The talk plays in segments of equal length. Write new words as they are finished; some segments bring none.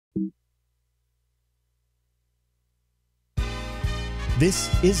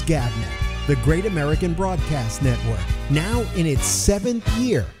This is GabNet, the Great American Broadcast Network, now in its 7th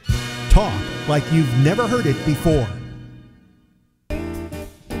year. Talk like you've never heard it before.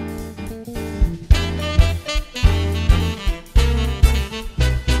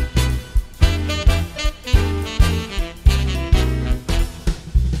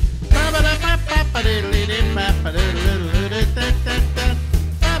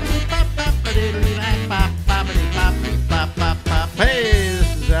 Hey,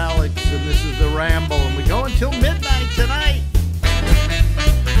 this is Alex, and this is the Ramble, and we go until midnight tonight.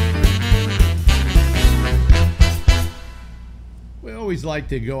 We always like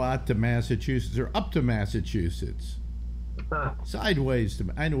to go out to Massachusetts, or up to Massachusetts. Sideways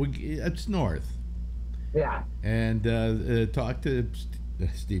to, I know, it's north. Yeah. And talk to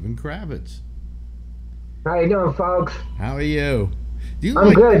Stephen Kravitz. How you doing, folks? How are you?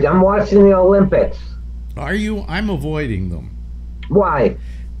 I'm good. I'm watching the Olympics. Are you? I'm avoiding them. Why?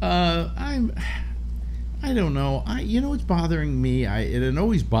 I don't know. You know what's bothering me? It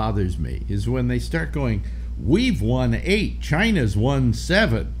always bothers me is when they start going, we've won 8, China's won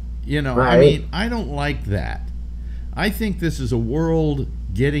 7. You know, right. I mean, I don't like that. I think this is a world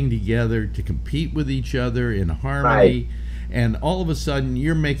getting together to compete with each other in harmony, right. And all of a sudden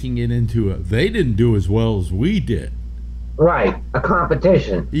you're making it into they didn't do as well as we did. Right, a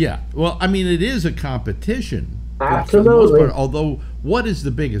competition. Yeah, well, I mean, it is a competition. Absolutely. For the most part, although, what is the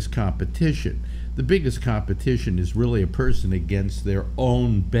biggest competition? The biggest competition is really a person against their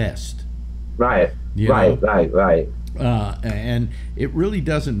own best. Right, right. And it really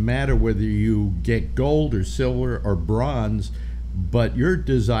doesn't matter whether you get gold or silver or bronze, but your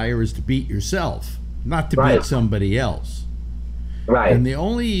desire is to beat yourself, not to beat somebody else. Right. And the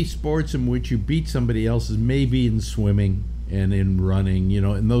only sports in which you beat somebody else is maybe in swimming and in running, you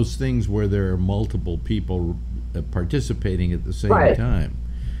know, and those things where there are multiple people participating at the same time.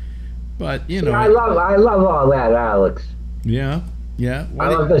 But, you know. I love all that, Alex. Yeah, yeah. I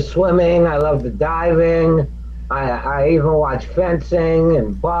love the swimming. I love the diving. I even watch fencing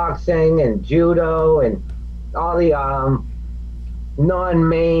and boxing and judo and all the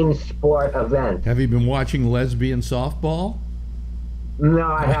non-main sport events. Have you been watching lesbian softball? No,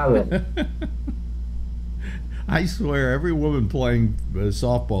 I haven't. I swear, every woman playing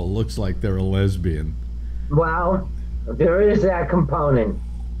softball looks like they're a lesbian. Well, there is that component.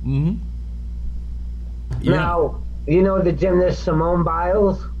 Mm-hmm. Yeah. Now, you know the gymnast Simone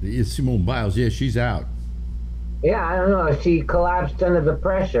Biles? It's Simone Biles, yeah, she's out. Yeah, I don't know. She collapsed under the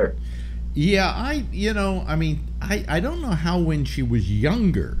pressure. Yeah, I don't know how when she was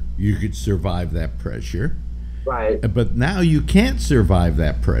younger you could survive that pressure. Right. But now you can't survive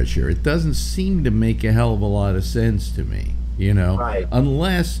that pressure. It doesn't seem to make a hell of a lot of sense to me, you know? Right.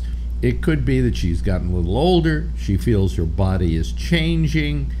 Unless it could be that she's gotten a little older, she feels her body is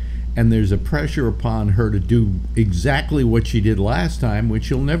changing, and there's a pressure upon her to do exactly what she did last time, which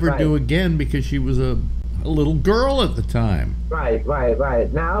she'll never do again because she was a little girl at the time. Right.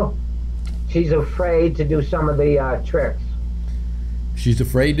 Now, she's afraid to do some of the tricks. She's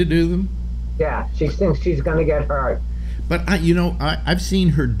afraid to do them? Yeah, she thinks she's going to get hurt. But I've seen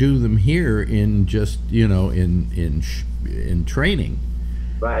her do them here in just in training,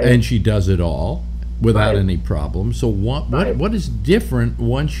 right? And she does it all without any problem. So what is different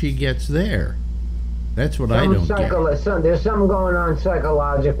once she gets there? That's what I don't get. There's something going on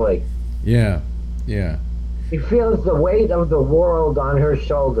psychologically. Yeah. She feels the weight of the world on her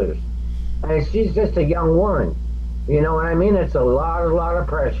shoulders, and she's just a young woman. You know what I mean? It's a lot of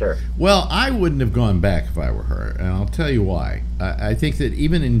pressure. Well, I wouldn't have gone back if I were her, and I'll tell you why. I think that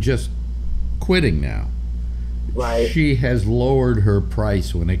even in just quitting now, she has lowered her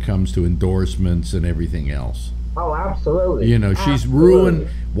price when it comes to endorsements and everything else. Oh, absolutely. You know, she's ruined.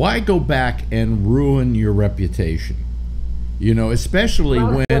 Why go back and ruin your reputation? You know, especially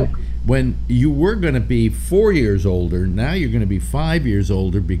when you were going to be 4 years older, now you're going to be 5 years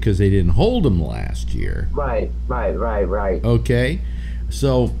older because they didn't hold them last year. Right. Okay,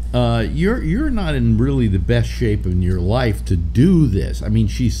 so you're not in really the best shape in your life to do this. I mean,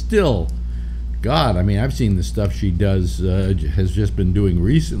 she's still, God, I mean, I've seen the stuff she does, has just been doing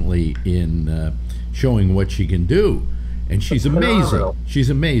recently in showing what she can do, and she's amazing. Phenomenal. She's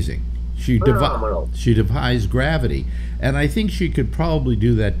amazing. She defies gravity, and I think she could probably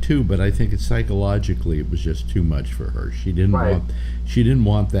do that too. But I think psychologically it was just too much for her. She didn't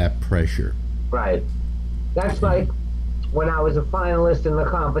want that pressure. Right. That's like when I was a finalist in the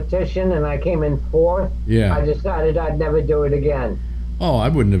competition and I came in 4th. Yeah. I decided I'd never do it again. Oh, I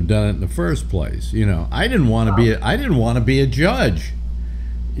wouldn't have done it in the first place. You know, I didn't want to be. I didn't want to be a judge.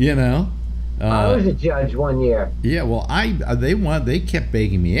 You know. I was a judge one year. Yeah, well, they kept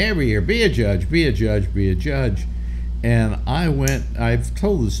begging me every year, be a judge, be a judge, be a judge. And I went, I've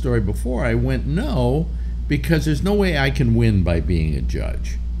told this story before, I went no, because there's no way I can win by being a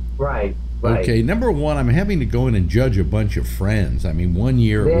judge. Right, right. Okay, number one, I'm having to go in and judge a bunch of friends. I mean, one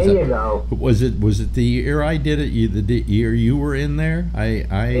year there you go. Was it the year I did it? The year you were in there?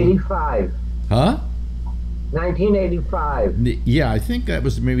 85. Huh? 1985. Yeah, I think that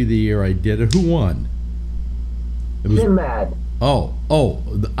was maybe the year I did it. Who won? It was Sinbad.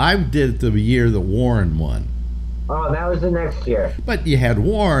 I did it the year that Warren won. Oh, that was the next year. But you had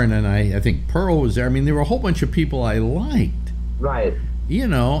Warren, and I think Pearl was there. I mean, there were a whole bunch of people I liked. Right. You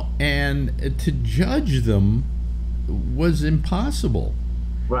know, and to judge them was impossible.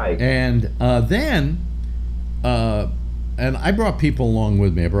 Right. And then I brought people along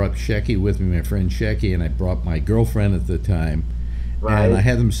with me. I brought Shecky with me, my friend Shecky, and I brought my girlfriend at the time. Right. And I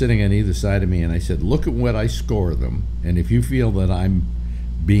had them sitting on either side of me, and I said, look at what I score them, and if you feel that I'm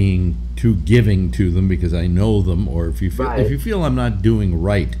being too giving to them because I know them, or if you feel I'm not doing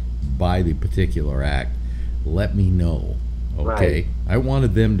right by the particular act, let me know. Okay? Right. I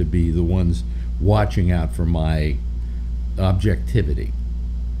wanted them to be the ones watching out for my objectivity.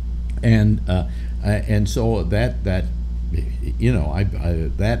 And so that you know, I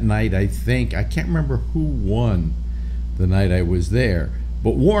that night, I can't remember who won the night I was there,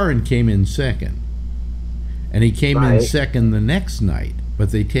 but Warren came in second, and he came in second the next night,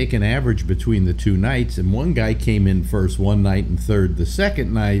 but they take an average between the two nights, and one guy came in first one night and third the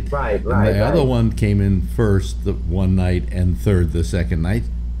second night, and the other one came in first the one night and third the second night.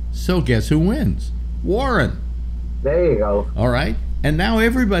 So guess who wins? Warren. There you go. All right, and now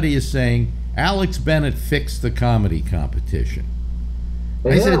everybody is saying Alex Bennett fixed the comedy competition.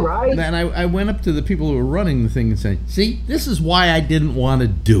 Is that right? And I went up to the people who were running the thing and said, see, this is why I didn't want to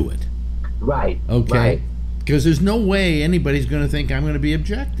do it. Right. Okay? Right. Because there's no way anybody's going to think I'm going to be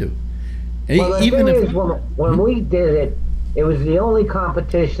objective. Well, the thing is, when we did it, it was the only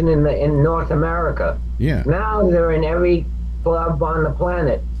competition in North America. Yeah. Now they're in every club on the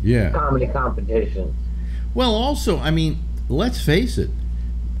planet. Yeah. Comedy competition. Well, also, I mean, let's face it.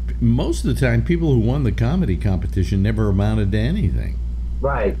 Most of the time, people who won the comedy competition never amounted to anything.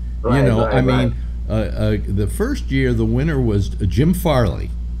 Right. You know, I mean, the first year the winner was Jim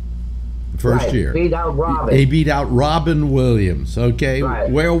Farley. The first year. Beat out Robin. He beat out Robin Williams. Okay. Right.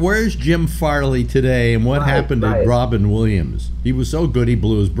 Where's Jim Farley today, and what happened to Robin Williams? He was so good he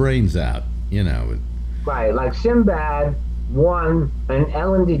blew his brains out. You know. Right. Like Sinbad won, and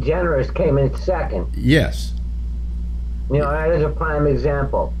Ellen DeGeneres came in second. Yes. You know, that is a prime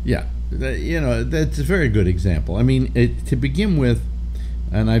example. Yeah. You know, that's a very good example. I mean, to begin with,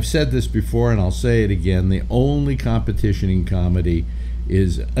 and I've said this before and I'll say it again, the only competition in comedy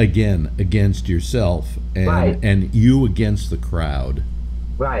is, again, against yourself and you against the crowd.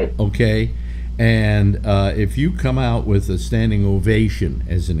 Right. Okay? And if you come out with a standing ovation,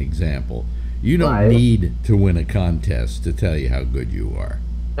 as an example, you don't need to win a contest to tell you how good you are.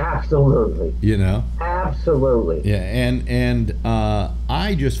 Absolutely. You know? Absolutely. Yeah, and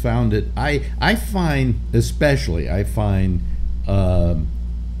I just found it, I find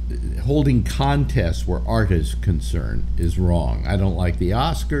holding contests where art is concerned is wrong. I don't like the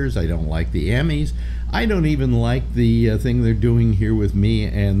Oscars. I don't like the Emmys. I don't even like the thing they're doing here with me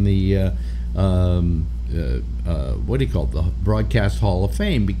and the what do you call it? The Broadcast Hall of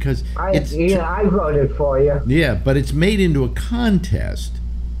Fame, because I voted for you. Yeah, but it's made into a contest.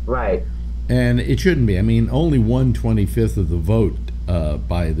 Right. And it shouldn't be. I mean, only 1/25 of the vote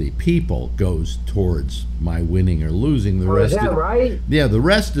by the people goes towards my winning or losing. The rest is that right? Yeah, the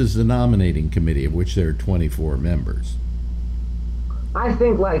rest is the nominating committee, of which there are 24 members. I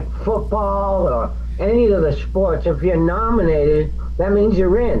think like football or any of the sports, if you're nominated, that means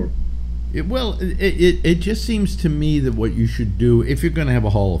you're in. It just seems to me that what you should do, if you're going to have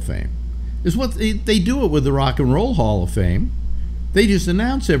a Hall of Fame, is what they do it with the Rock and Roll Hall of Fame. They just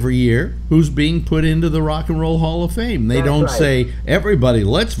announce every year who's being put into the Rock and Roll Hall of Fame. They don't say, everybody,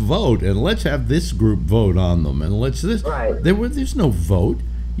 let's vote, and let's have this group vote on them, and let's this. Right. There's no vote.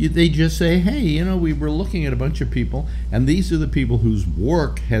 They just say, hey, you know, we were looking at a bunch of people, and these are the people whose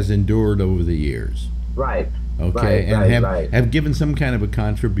work has endured over the years. Right. Okay, have given some kind of a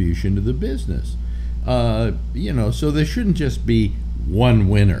contribution to the business. You know, so there shouldn't just be one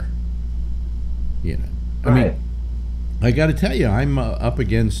winner. You know, I mean, I got to tell you, I'm up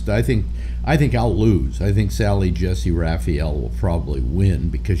against. I think I'll lose. I think Sally Jesse Raphael will probably win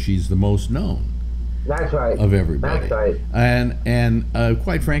because she's the most known. That's right. Of everybody. That's right. And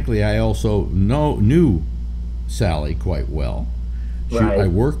quite frankly, I also knew Sally quite well. I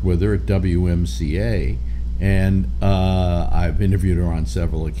worked with her at WMCA, and I've interviewed her on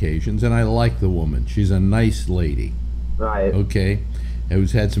several occasions, and I like the woman. She's a nice lady. Right. Okay.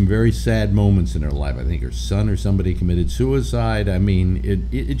 Who's had some very sad moments in her life. I think her son or somebody committed suicide. I mean,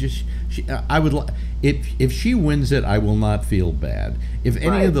 it just. I would. If she wins it, I will not feel bad. If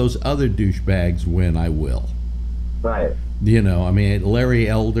any of those other douchebags win, I will. Right. You know, I mean, Larry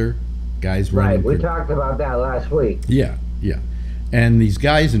Elder, guys running. Right. We talked about that last week. Yeah, yeah. And these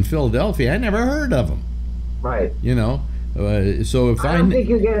guys in Philadelphia, I never heard of them. Right. You know, so if I don't think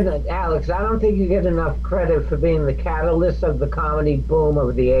you get Alex. I don't think you get enough credit for being the catalyst of the comedy boom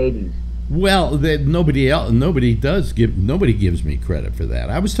of the '80s. Well, nobody gives me credit for that.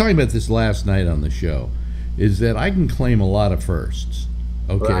 I was talking about this last night on the show, is that I can claim a lot of firsts.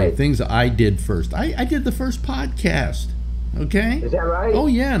 Okay, things I did first. I did the first podcast. Okay, is that right? Oh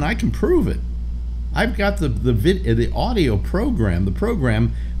yeah, and I can prove it. I've got the audio program, the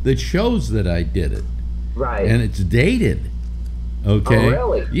program that shows that I did it. Right. And it's dated. Okay.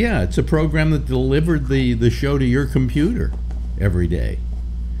 Oh, really? Yeah, it's a program that delivered the show to your computer every day.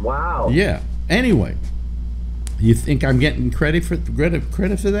 Wow. Yeah. Anyway, you think I'm getting credit for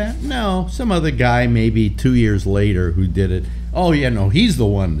that? No, some other guy maybe 2 years later who did it. Oh yeah, no, he's the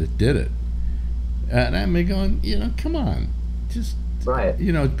one that did it. And I'm going, you know, come on, just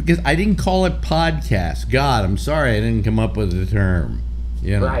you know, because I didn't call it podcast. God, I'm sorry, I didn't come up with the term.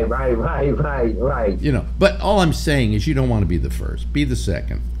 You know? Right. You know, but all I'm saying is you don't want to be the first. Be the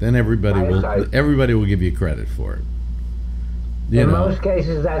second. Then everybody will give you credit for it. In most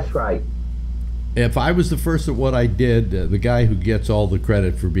cases, that's right. If I was the first at what I did, the guy who gets all the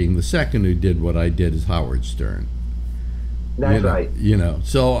credit for being the second who did what I did is Howard Stern. That's right. You know,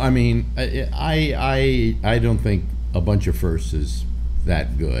 so I mean, I don't think a bunch of firsts is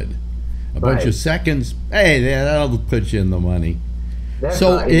that good. A bunch of seconds, hey, that'll put you in the money. That's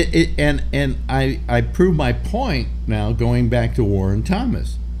so right. And I prove my point now going back to Warren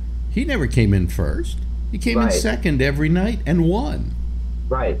Thomas. He never came in first. He came in second every night and won.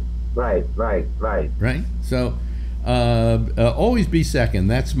 Right. So always be second.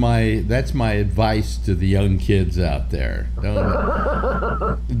 That's my advice to the young kids out there.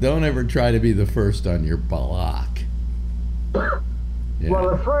 Don't ever try to be the first on your block. Yeah. Well,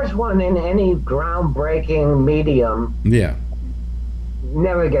 the first one in any groundbreaking medium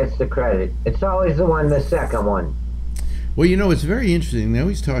never gets the credit. It's always the second one. Well, you know, it's very interesting. They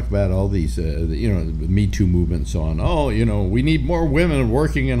always talk about all these, you know, the Me Too movement and so on. Oh, you know, we need more women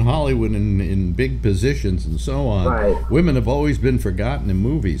working in Hollywood in big positions and so on. Right. Women have always been forgotten in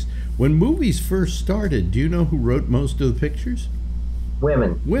movies. When movies first started, do you know who wrote most of the pictures?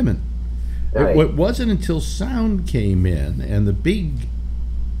 Women. Right. It wasn't until sound came in and the big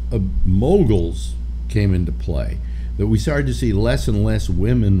moguls came into play that we started to see less and less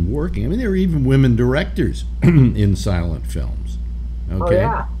women working. I mean, there were even women directors in silent films. Okay?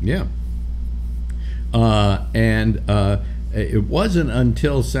 Oh, yeah. Yeah. It wasn't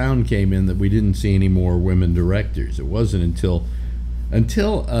until sound came in that we didn't see any more women directors. It wasn't until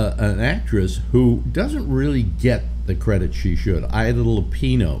an actress who doesn't really get the credit she should, Ida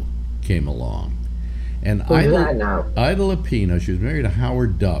Lupino, came along. And Ida Lupino, she was married to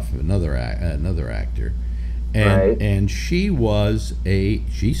Howard Duff, another actor. And she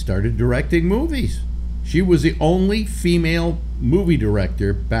started directing movies. She was the only female movie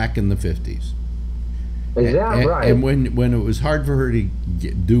director back in the 50s. Is that right? And when it was hard for her to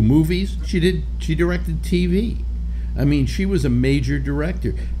do movies, she directed TV. I mean, she was a major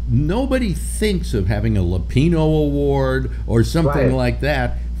director. Nobody thinks of having a Lupino Award or something like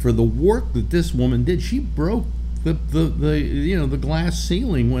that for the work that this woman did. She broke the glass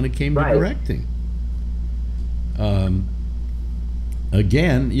ceiling when it came to directing.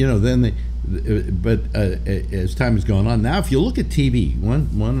 Again, you know, but as time has gone on, now if you look at TV,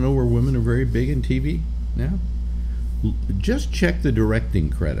 want to know where women are very big in TV now? Just check the directing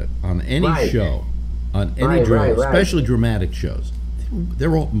credit on any show, on any drama, especially dramatic shows.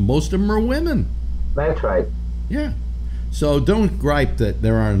 Most of them are women. That's right. Yeah. So don't gripe that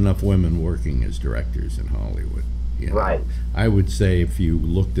there aren't enough women working as directors in Hollywood. You know? Right. I would say if you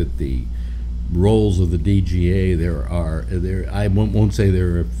looked at the roles of the DGA, I won't say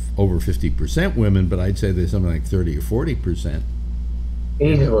there are over 50% women, but I'd say there's something like 30 or 40%.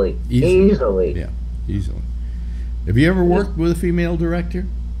 Easily. Yeah, easily. Have you ever worked with a female director?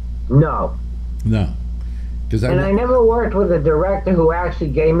 No. Because I never worked with a director who actually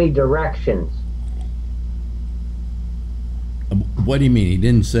gave me directions. What do you mean? He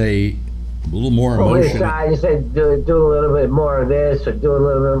didn't say a little more emotion? He said do a little bit more of this, or do a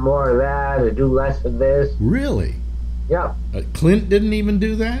little bit more of that, or do less of this. Really? Yep. Clint didn't even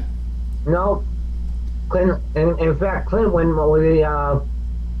do that? No. Clint, in fact, Clint, when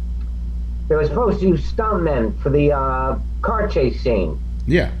they were supposed to use stuntmen for the car chase scene.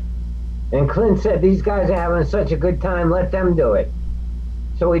 Yeah. And Clint said, these guys are having such a good time, let them do it.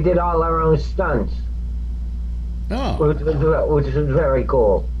 So we did all our own stunts. Oh. Which was very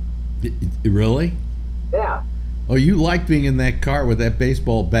cool. Really? Yeah. Oh, you liked being in that car with that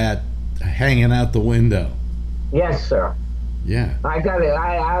baseball bat hanging out the window. Yes, sir. Yeah. I got it.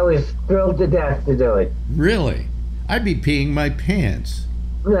 I was thrilled to death to do it. Really? I'd be peeing my pants.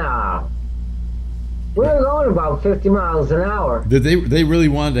 Nah. We were going about 50 miles an hour. They really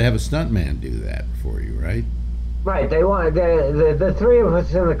wanted to have a stuntman do that for you, right? Right. They wanted the three of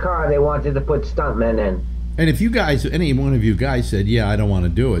us in the car. They wanted to put stuntmen in. And if you guys, any one of you guys said, "Yeah, I don't want to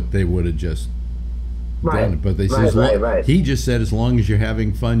do it," they would have just done it. But they said, right. He just said, "As long as you're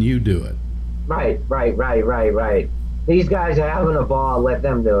having fun, you do it." Right. These guys are having a ball. Let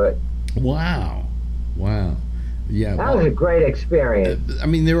them do it. Wow. Yeah. That was a great experience. I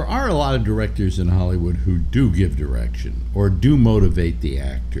mean, there are a lot of directors in Hollywood who do give direction or do motivate the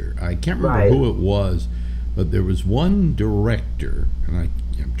actor. I can't remember who it was, but there was one director, and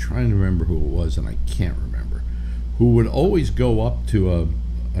I'm trying to remember who it was, and I can't remember, who would always go up to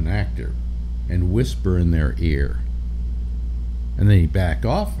an actor and whisper in their ear. And then he'd back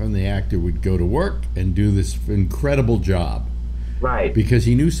off, and the actor would go to work and do this incredible job. Right. Because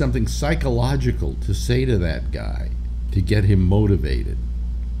he knew something psychological to say to that guy to get him motivated.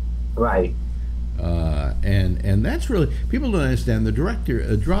 Right. And that's really, people don't understand,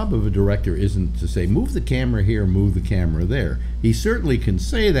 a job of a director isn't to say, move the camera here, move the camera there. He certainly can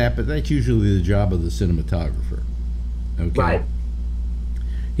say that, but that's usually the job of the cinematographer. Okay? Right.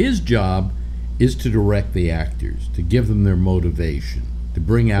 His job is to direct the actors, to give them their motivation, to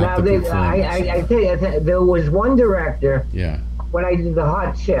bring out the performance. I tell you, there was one director. Yeah. When I did the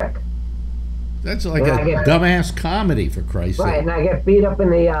Hot Chick. That's like a dumbass comedy, for Christ's sake. Right, and I get beat up in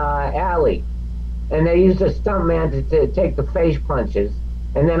the alley. And they used a stuntman to take the face punches.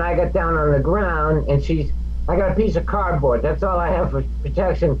 And then I got down on the ground, and I got a piece of cardboard. That's all I have for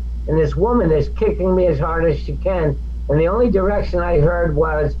protection. And this woman is kicking me as hard as she can. And the only direction I heard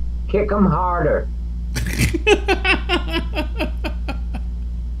was, kick 'em harder.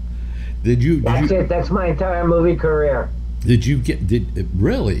 That's it. That's my entire movie career.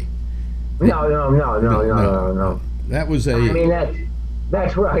 Really? No. That was I mean,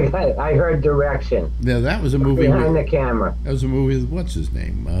 that's where I heard direction. Yeah, that was a movie behind the camera. That was a movie with, what's his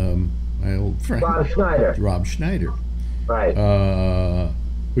name? My old friend. Rob Schneider. Right.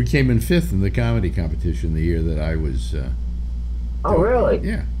 Who came in 5th in the comedy competition the year that I was. Oh, really?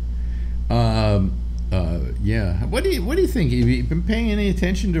 Yeah. Yeah. What do you think? Have you been paying any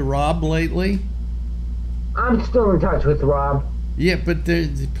attention to Rob lately? I'm still in touch with Rob. Yeah, but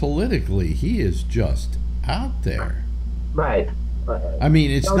politically, he is just out there. Right. I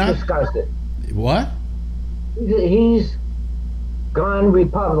mean, it's Don't discuss it. What? He's gone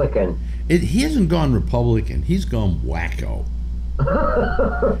Republican. He hasn't gone Republican. He's gone wacko.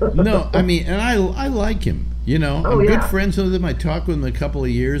 No, I mean, and I like him. You know, I'm good friends with him. I talked with him a couple of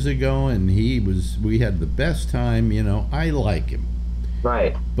years ago, and we had the best time. You know, I like him.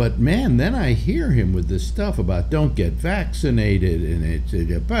 Right. But man, then I hear him with this stuff about don't get vaccinated, and it's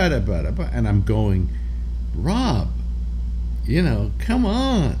and I'm going, Rob, you know, come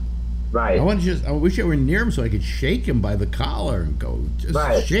on. Right. I wish I were near him so I could shake him by the collar and go,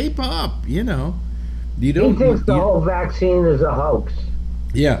 just shape up, you know. He thinks the whole vaccine is a hoax.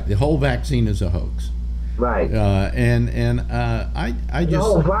 Yeah, the whole vaccine is a hoax. Right. I just, the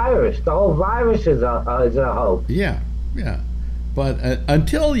whole virus is a hoax. Yeah. But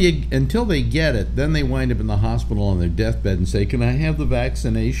until they get it, then they wind up in the hospital on their deathbed and say, "Can I have the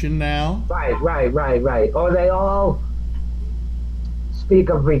vaccination now?" Right. Or they all speak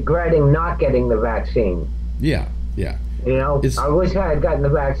of regretting not getting the vaccine. Yeah. You know, I wish I had gotten the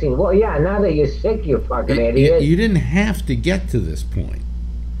vaccine. Well, yeah, now that you're sick, you fucking idiot. You didn't have to get to this point.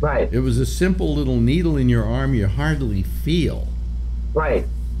 Right. It was a simple little needle in your arm you hardly feel. Right.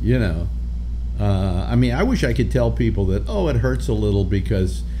 You know. I mean, I wish I could tell people that, it hurts a little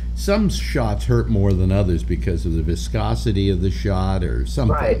because some shots hurt more than others because of the viscosity of the shot or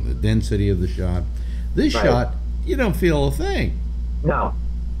something, the density of the shot. This shot, you don't feel a thing. No.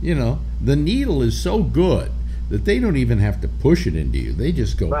 You know, the needle is so good that they don't even have to push it into you. They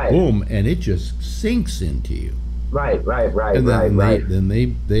just go boom, and it just sinks into you. Right. And then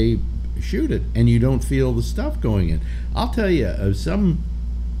they shoot it, and you don't feel the stuff going in. I'll tell you, some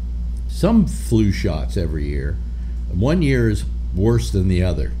flu shots every year, one year is worse than the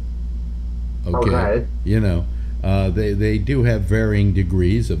other. Okay. You know, They do have varying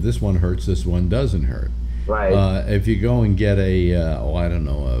degrees of this one hurts, this one doesn't hurt. Right. If you go and get a, I don't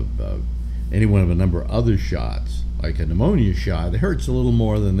know, any one of a number of other shots, like a pneumonia shot, it hurts a little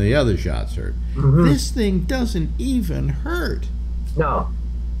more than the other shots hurt. This thing doesn't even hurt. No.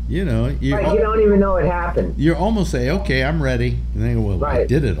 You know, You don't even know it happened. You almost say, "Okay, I'm ready," and they go, "Well, I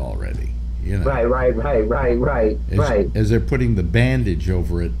did it already." You know. Right. As they're putting the bandage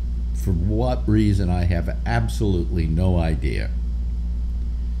over it, for what reason I have absolutely no idea.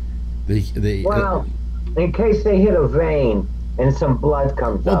 Well, in case they hit a vein and some blood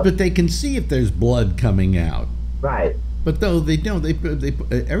comes up. But they can see if there's blood coming out. Right. But though they don't,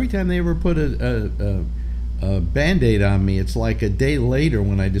 every time they ever put a Band-Aid on me, it's like a day later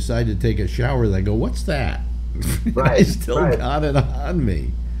when I decide to take a shower, they go, "What's that?" Right. I still got it on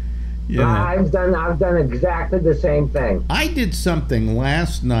me. You know? I've done exactly the same thing. I did something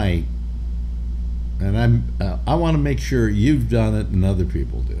last night, and I want to make sure you've done it and other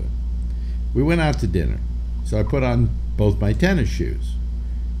people do it. We went out to dinner, so I put on both my tennis shoes,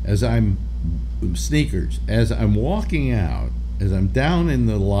 sneakers. As I'm walking out, as I'm down in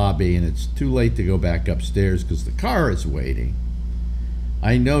the lobby, and it's too late to go back upstairs because the car is waiting,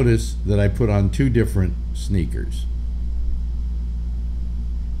 I notice that I put on two different sneakers.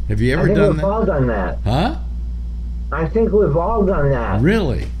 Have you ever done that? We've all done that. Huh? I think we've all done that.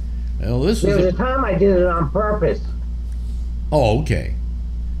 Really? Well, There was a time I did it on purpose. Oh, okay.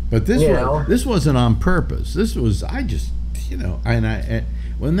 But this wasn't on purpose. This was, I just, and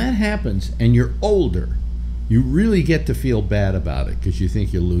when that happens and you're older, you really get to feel bad about it because you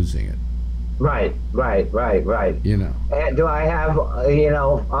think you're losing it. Right. You know. And do I have,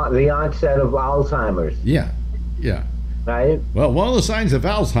 the onset of Alzheimer's? Yeah. Right? Well, one of the signs of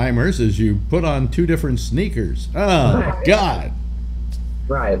Alzheimer's is you put on two different sneakers. Oh, God.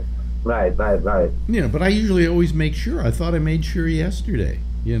 Right. But I usually always make sure. I thought I made sure yesterday,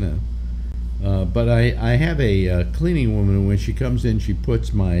 But I have a cleaning woman, and when she comes in, she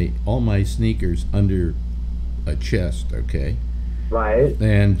puts all my sneakers under a chest, okay? Right.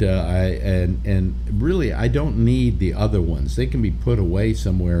 And and really, I don't need the other ones. They can be put away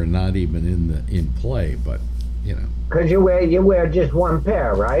somewhere and not even in play, but, Because you wear just one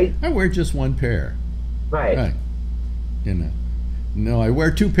pair, right? I wear just one pair. Right. No, I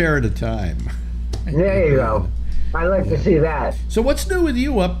wear two pair at a time. There you go. I like to see that. So what's new with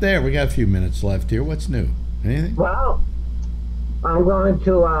you up there? We got a few minutes left here. What's new? Anything? Well, I'm going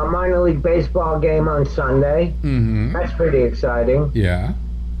to a minor league baseball game on Sunday. Mm-hmm. That's pretty exciting. Yeah.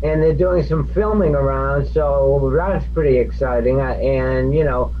 And they're doing some filming around, so that's pretty exciting. And,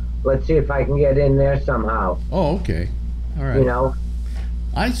 let's see if I can get in there somehow. Oh, okay. All right.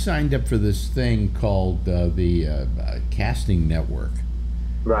 I signed up for this thing called the Casting Network.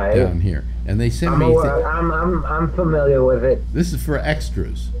 Right. Down here. And they send me... I'm familiar with it. This is for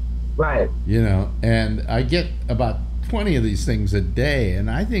extras. Right. And I get about 20 of these things a day,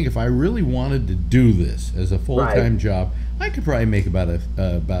 and I think if I really wanted to do this as a full-time job, I could probably make about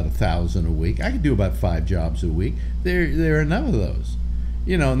 1,000 a week. I could do about 5 jobs a week. There are enough of those.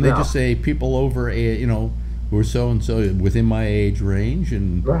 And they just say people over, who are so-and-so within my age range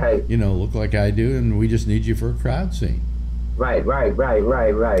and, look like I do, and we just need you for a crowd scene. Right.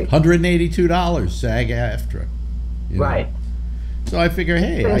 $182, SAG-AFTRA. Right. So I figure,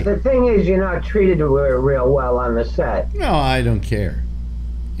 hey... The thing is, you're not treated real well on the set. No, I don't care.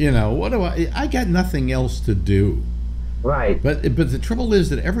 What do I got nothing else to do. Right. But the trouble is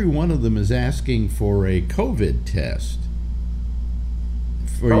that every one of them is asking for a COVID test.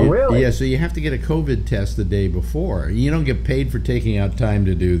 Really? Yeah, so you have to get a COVID test the day before. You don't get paid for taking out time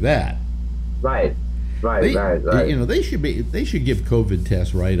to do that. Right. Right. They should give COVID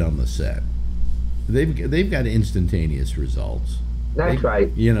tests right on the set. They've got instantaneous results. That's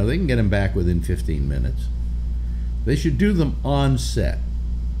right. They can get them back within 15 minutes. They should do them on set.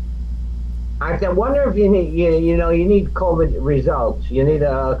 I wonder if you need COVID results. You need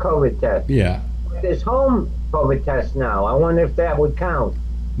a COVID test. Yeah. There's home COVID tests now. I wonder if that would count.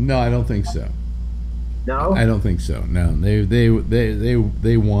 No, I don't think so. No? I don't think so. No, they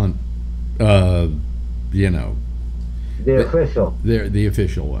want the official. The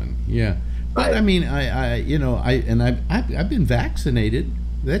official one. Yeah. But Right. I mean, I've been vaccinated.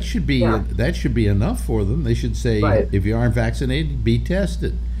 That should be enough for them. They should say, if you aren't vaccinated, be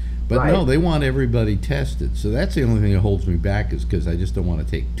tested. But no, they want everybody tested. So that's the only thing that holds me back, is because I just don't want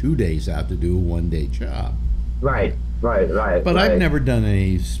to take 2 days out to do a one-day job. Right. But I've never done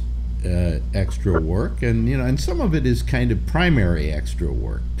any extra work, and some of it is kind of primary extra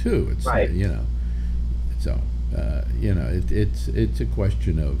work too. It's so it's a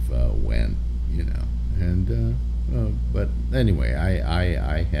question of when, and But anyway,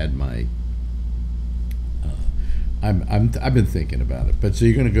 I had my. I've been thinking about it. But so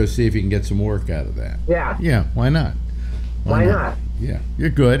you're going to go see if you can get some work out of that? Yeah. Yeah. Why not? Why not? Yeah. You're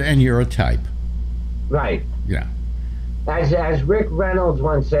good, and you're a type. Right. Yeah. As Rick Reynolds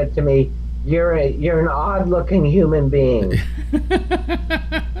once said to me, you're an odd-looking human being.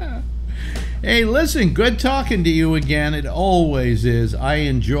 Hey, listen, good talking to you again. It always is. I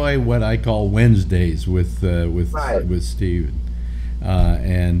enjoy what I call Wednesdays with Steven.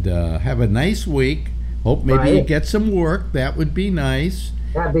 And have a nice week. Hope maybe you get some work. That would be nice.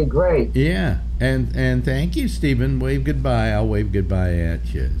 That'd be great. Yeah. And thank you, Stephen. Wave goodbye. I'll wave goodbye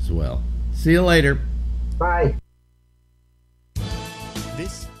at you as well. See you later. Bye.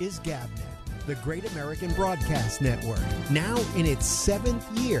 This is GABNet, the Great American Broadcast Network, now in its 7th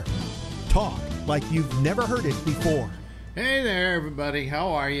year. Talk like you've never heard it before. Hey there, everybody. How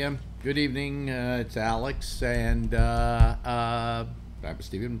are you? Good evening. It's Alex, and I'm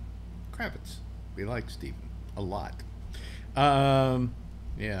Stephen Kravitz. We like Stephen a lot.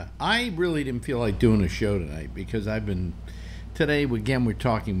 Yeah, I really didn't feel like doing a show tonight because today, again, we're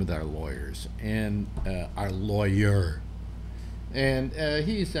talking with our lawyers and our lawyer. And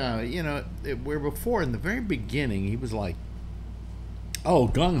he's, where before in the very beginning, he was like, oh,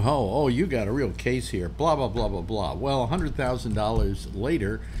 gung-ho, oh, you got a real case here, blah, blah, blah, blah, blah. Well, $100,000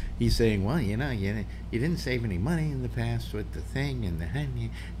 later, he's saying, well, you didn't save any money in the past with the thing, and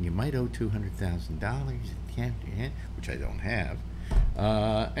you might owe $200,000, which I don't have.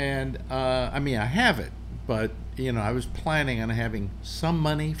 I have it, but, I was planning on having some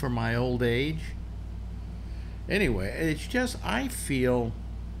money for my old age. Anyway, it's just, I feel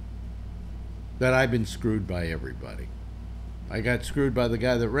that I've been screwed by everybody. I got screwed by the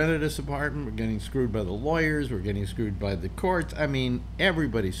guy that rented this apartment. We're getting screwed by the lawyers. We're getting screwed by the courts. I mean,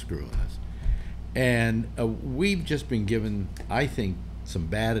 everybody's screwing us. And we've just been given, I think, some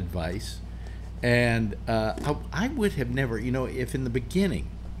bad advice. And I would have never, if in the beginning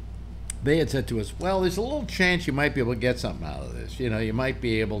they had said to us, well, there's a little chance you might be able to get something out of this. You might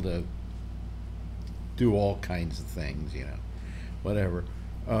be able to do all kinds of things, whatever.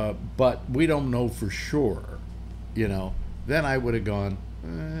 But we don't know for sure, Then I would have gone,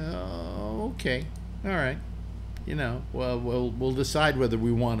 okay, all right. Well, we'll decide whether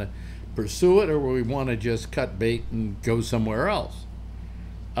we want to pursue it or we want to just cut bait and go somewhere else.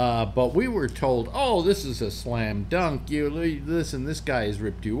 But we were told, oh, this is a slam dunk. You listen, this guy has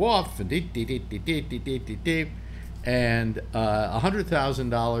ripped you off, and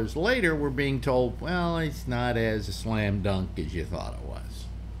 $100,000 later, we're being told, well, it's not as a slam dunk as you thought it was.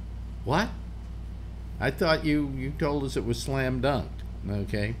 What? I thought you told us it was slam dunked.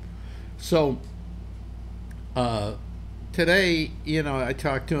 Okay, so today, I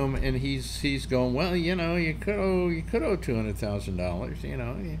talked to him, and he's going, well, you could owe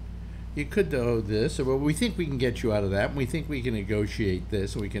 $200,000. You could owe this, or well, we think we can get you out of that, and we think we can negotiate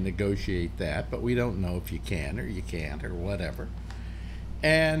this, and we can negotiate that, but we don't know if you can or you can't or whatever.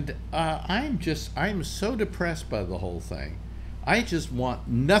 And I'm so depressed by the whole thing. I just want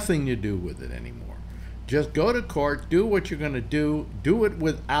nothing to do with it anymore. Just go to court, do what you're going to do it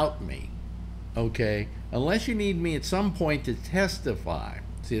without me, okay? Unless you need me at some point to testify.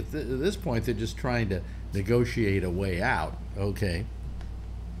 See, at this point, they're just trying to negotiate a way out, okay?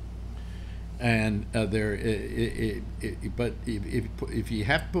 And but if you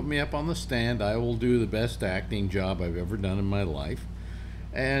have to put me up on the stand, I will do the best acting job I've ever done in my life,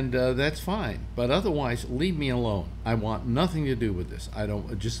 and that's fine. But otherwise, leave me alone. I want nothing to do with this.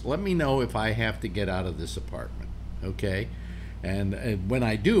 Just let me know if I have to get out of this apartment, okay? And when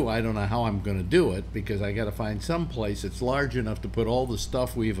I do, I don't know how I'm going to do it, because I got to find some place that's large enough to put all the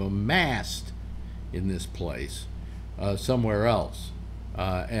stuff we've amassed in this place somewhere else.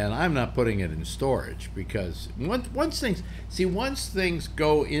 And I'm not putting it in storage, because once things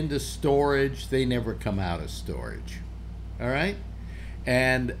go into storage, they never come out of storage. All right?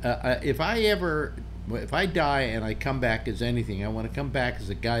 And if I die and I come back as anything, I want to come back as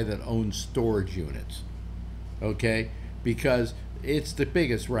a guy that owns storage units. Okay? Because it's the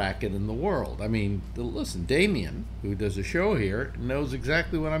biggest racket in the world. I mean, listen, Damien, who does a show here, knows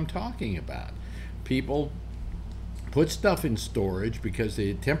exactly what I'm talking about. People put stuff in storage because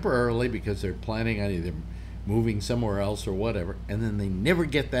they're planning on either moving somewhere else or whatever, and then they never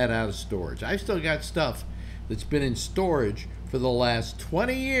get that out of storage. I've still got stuff that's been in storage for the last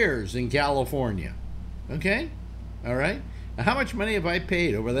 20 years in California. Okay? All right? Now, how much money have I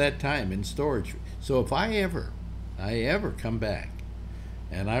paid over that time in storage? So if I ever come back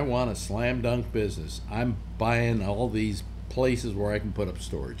and I want a slam dunk business, I'm buying all these places where I can put up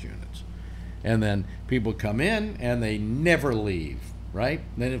storage units. And then people come in and they never leave, right?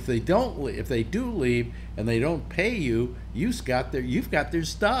 Then if they don't, if they do leave and they don't pay you, you've got their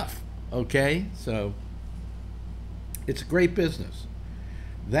stuff. Okay, so it's a great business.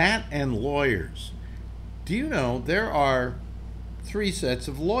 That and lawyers. Do you know there are 3 sets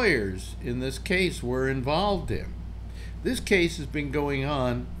of lawyers in this case we're involved in? This case has been going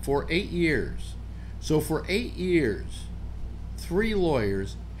on for 8 years. So for 8 years, 3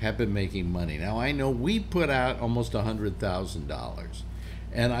 lawyers have been making money. Now I know we put out almost $100,000,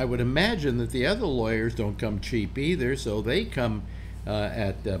 and I would imagine that the other lawyers don't come cheap either, so they come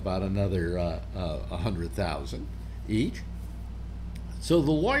at about another $100,000 each. So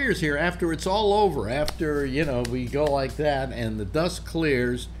the lawyers here, after it's all over, after we go like that and the dust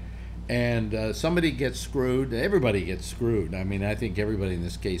clears, and somebody gets screwed, everybody gets screwed. I mean, I think everybody in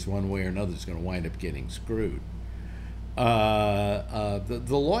this case, one way or another, is going to wind up getting screwed. The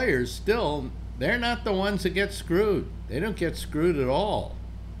lawyers still, they're not the ones that get screwed. They don't get screwed at all,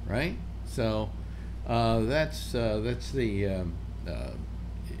 right? So that's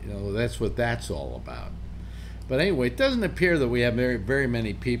what that's all about. But anyway, it doesn't appear that we have very, very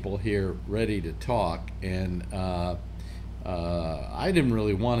many people here ready to talk, and I didn't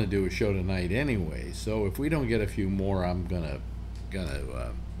really want to do a show tonight anyway. So if we don't get a few more, I'm gonna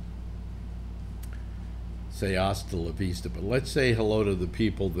say hasta la vista. But let's say hello to the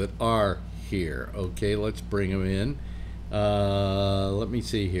people that are here. Okay, let's bring them in. Let me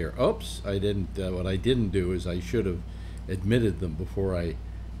see here. Oops, I didn't. What I didn't do is I should have admitted them before I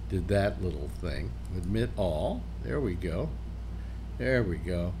did that little thing. Admit all. There we go. There we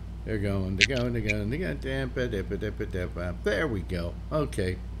go. They're going. There we go.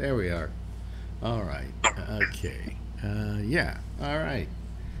 Okay, there we are. All right. Okay. Yeah. All right.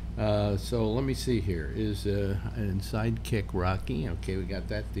 So let me see here. Is and Sidekick Rocky. Okay, we got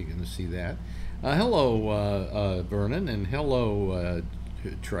that. You're going to see that. Hello, Vernon, and hello,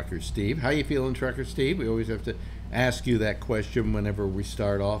 Trucker Steve. How you feeling, Trucker Steve? We always have to ask you that question whenever we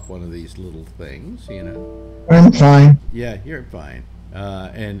start off one of these little things, I'm fine. Yeah, you're fine.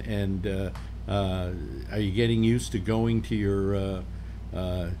 Are you getting used to going to your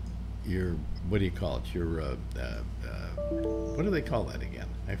what do you call it? Your what do they call that again?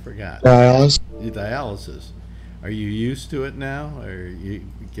 I forgot. Dialysis. Dialysis. Are you used to it now? Are you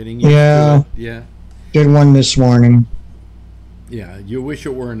getting used to it? Yeah. Did one this morning. Yeah. You wish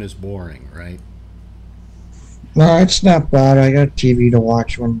it weren't as boring, right? No, it's not bad. I got TV to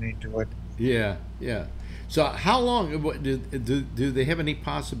watch when they do it. Yeah. Yeah. So how long do they have any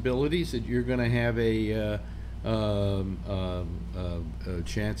possibilities that you're going to have a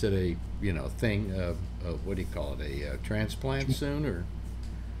chance at a thing? What do you call it? A transplant soon, or?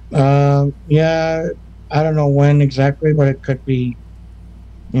 Yeah, I don't know when exactly, but it could be,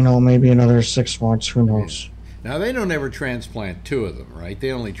 maybe another 6 months. Who knows? Yeah. Now they don't ever transplant 2 of them, right?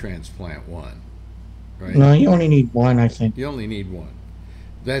 They only transplant 1, right? No, you only need 1, I think. You only need 1.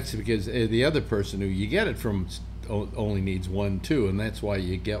 That's because the other person who you get it from only needs 1 too, and that's why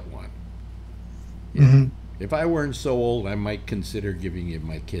you get 1. Mm-hmm. If I weren't so old, I might consider giving you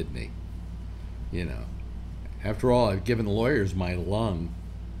my kidney. After all, I've given lawyers my lung,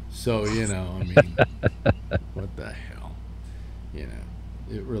 so I mean, what the hell,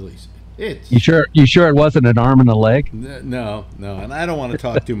 it really. It's You sure it wasn't an arm and a leg? No, and I don't want to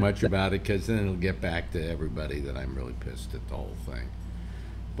talk too much about it because then it'll get back to everybody that I'm really pissed at the whole thing.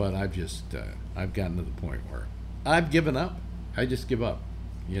 But I've gotten to the point where I've given up. I just give up,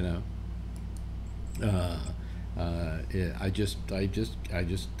 I've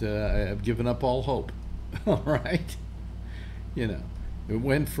given up all hope. All right, it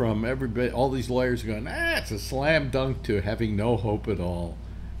went from everybody, all these lawyers going, it's a slam dunk, to having no hope at all.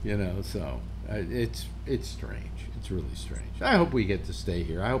 So it's strange. It's really strange. I hope we get to stay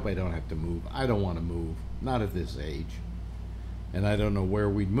here. I hope I don't have to move. I don't want to move, not at this age. And I don't know where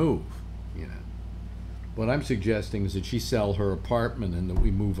we'd move, What I'm suggesting is that she sell her apartment and that we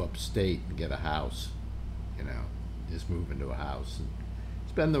move upstate and get a house, just move into a house and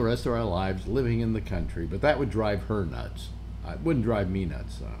spend the rest of our lives living in the country. But that would drive her nuts. It wouldn't drive me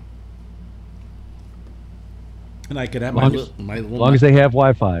nuts, though. And I could have my little... As long as they have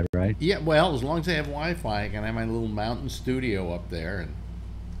Wi-Fi, right? Yeah, well, as long as they have Wi-Fi, I can have my little mountain studio up there and,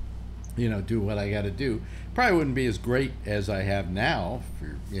 do what I got to do. Probably wouldn't be as great as I have now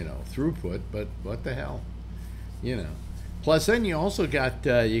for, throughput, but what the hell, Plus, then you also got,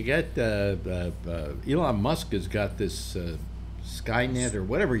 Elon Musk has got this Skynet or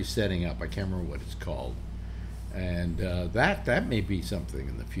whatever he's setting up. I can't remember what it's called. And that may be something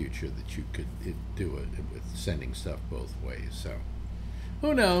in the future that you could do it with sending stuff both ways. So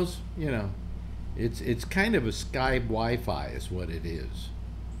who knows? It's kind of a Skype Wi-Fi is what it is.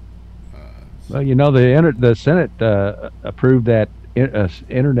 Well, the Senate approved that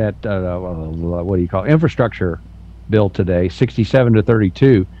internet, what do you call it, infrastructure bill today, 67 to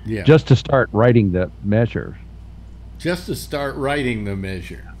 32, Yeah. just to start writing the measure. Just to start writing the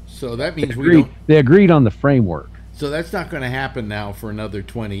measure. So that means we don't. They agreed on the framework. So that's not going to happen now for another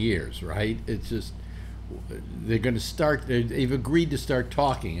 20 years, right? It's just they're going to start. They've agreed to start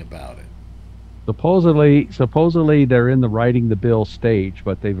talking about it. Supposedly they're in the writing the bill stage,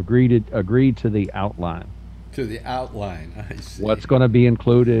 but they've agreed to the outline. To the outline, I see. What's going to be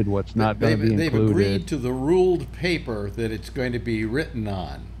included, what's not going to be included. They've agreed to the ruled paper that it's going to be written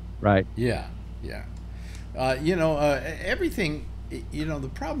on. Right. Yeah, yeah. Everything.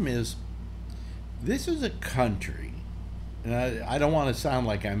 The problem is, this is a country, and I don't want to sound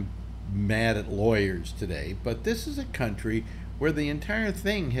like I'm mad at lawyers today, but this is a country where the entire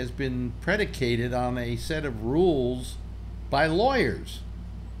thing has been predicated on a set of rules by lawyers.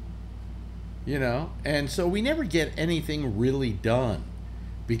 And so we never get anything really done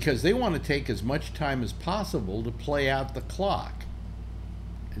because they want to take as much time as possible to play out the clock.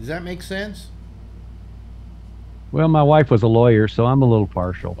 Does that make sense? Well, my wife was a lawyer, so I'm a little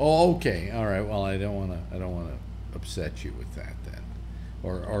partial. Oh, okay. All right. Well, I don't want to upset you with that then.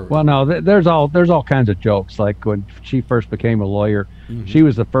 Or well, no, there's all kinds of jokes. Like when she first became a lawyer, she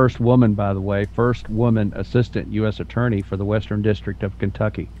was the first woman, by the way, first woman assistant U.S. attorney for the Western District of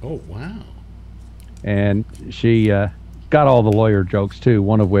Kentucky. Oh, wow. And she got all the lawyer jokes too.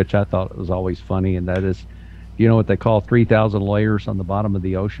 One of which I thought was always funny, and that is, do you know what they call 3,000 lawyers on the bottom of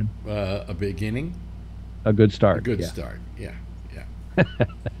the ocean? A beginning. A good start. A good start. Yeah,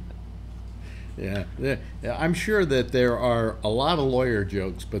 yeah. Yeah. I'm sure that there are a lot of lawyer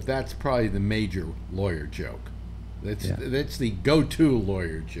jokes, but that's probably the major lawyer joke. That's the go-to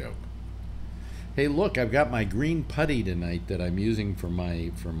lawyer joke. Hey, look, I've got my green putty tonight that I'm using for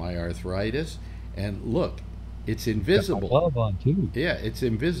my arthritis, and look, it's invisible. Got my glove on too. Yeah, it's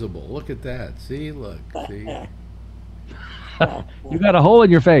invisible. Look at that. See, look, see. You got a hole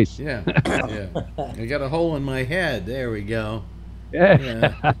in your face. Yeah, yeah. I got a hole in my head. There we go.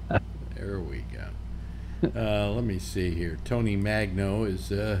 Yeah. There we go. Let me see here. Tony Magno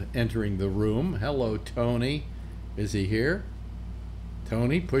is entering the room. Hello, Tony. Is he here?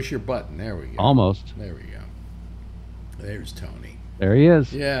 Tony, push your button. There we go. Almost. There we go. There's Tony. There he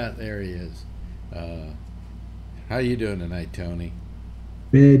is. Yeah, there he is. How you doing tonight, Tony?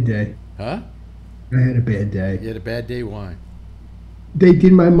 Bad day. Huh? I had a bad day. You had a bad day? Why? They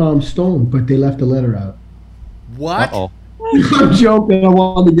did my mom's stone, but they left a letter out. What? Uh-oh. I'm joking. I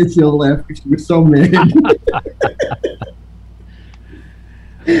wanted to get you to laugh because she was so mad.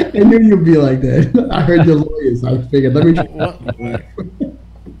 I knew you'd be like that. I heard the lawyers. I figured, let me try.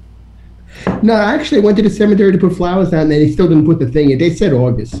 No, I actually went to the cemetery to put flowers down, and they still didn't put the thing in. They said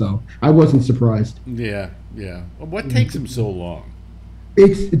August, so I wasn't surprised. Yeah, yeah. Well, what takes them so long?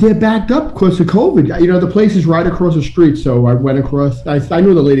 They're backed up because of COVID. The place is right across the street, so I went across. I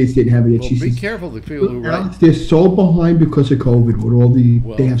knew the ladies didn't have it. Well, be careful, the people who write. They're so behind because of COVID with all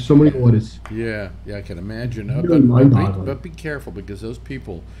they have so many orders. Yeah, I can imagine. But be careful because those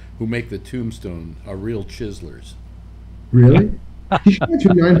people who make the tombstone are real chiselers. Really? You should get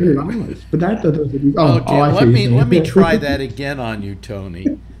 $900, but that doesn't. Okay, let me try that again on you,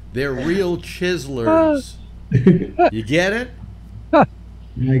 Tony. They're real chiselers. You get it?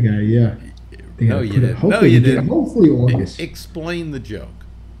 I got it, yeah. No, you didn't. No, you didn't. Hopefully August. Explain the joke.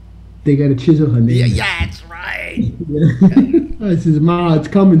 They got to chisel her name. Yeah, that's right. I says, Ma, it's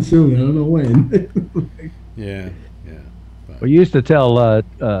coming soon. I don't know when. Yeah. We used to tell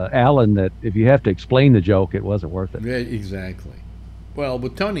Alan that if you have to explain the joke, it wasn't worth it. Yeah, exactly. Well,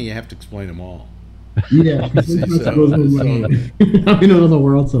 with Tony, you have to explain them all. Yeah. I'm in another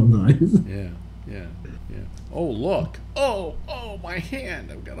world sometimes. Yeah. Oh, look. Oh, my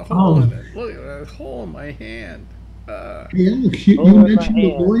hand. I've got a hole in it. Look at that hole in my hand. You mentioned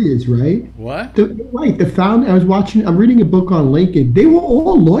the lawyers, right? What? The founder. I'm reading a book on Lincoln. They were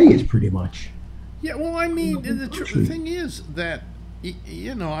all lawyers, pretty much. Yeah, well, I mean, the thing is that,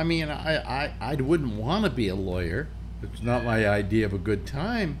 I wouldn't want to be a lawyer. It's not my idea of a good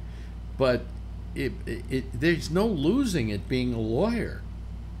time, but there's no losing it being a lawyer.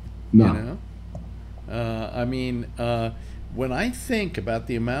 No. When I think about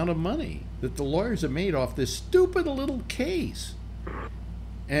the amount of money that the lawyers have made off this stupid little case,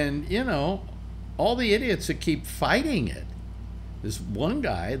 and, all the idiots that keep fighting it, the one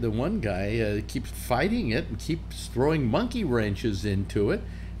guy keeps fighting it and keeps throwing monkey wrenches into it,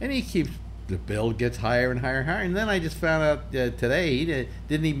 and he keeps the bill gets higher and higher and higher. And then I just found out today he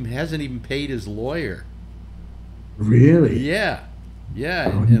hasn't even paid his lawyer. Really? Yeah,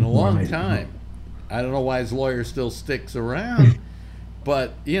 yeah, Oh, in a long right. time. I don't know why his lawyer still sticks around,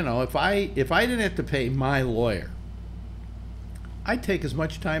 but you know, if I didn't have to pay my lawyer, I'd take as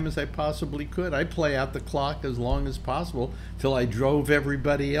much time as I possibly could. I'd play out the clock as long as possible till I drove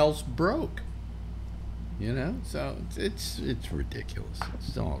everybody else broke. You know, so it's ridiculous.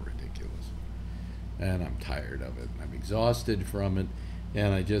 It's all ridiculous, and I'm tired of it. I'm exhausted from it,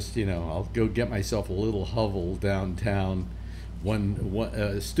 and I just, you know, I'll go get myself a little hovel downtown,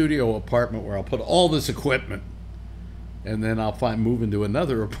 one studio apartment where I'll put all this equipment, and then I'll move into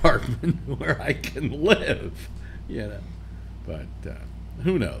another apartment where I can live. You know, but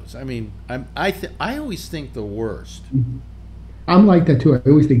who knows? I mean, I always think the worst. I'm like that too. I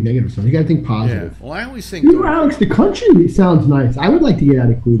always think negative stuff. You got to think positive. Yeah. Well, I always think. You know, Alex, the country sounds nice. I would like to get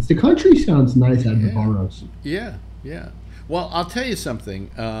out of Queens. The country sounds nice out of the boroughs. Yeah, yeah. Well, I'll tell you something.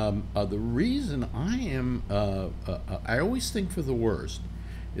 The reason I am, I always think for the worst,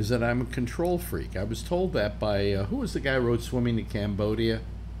 is that I'm a control freak. I was told that by who was the guy who wrote Swimming to Cambodia?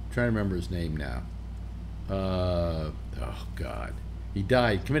 I'm trying to remember his name now. Oh God, he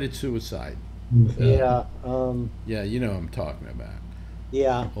died, committed suicide. Yeah. Yeah, you know what I'm talking about.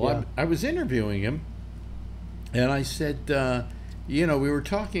 Yeah. Well, I was interviewing him, and I said, you know, we were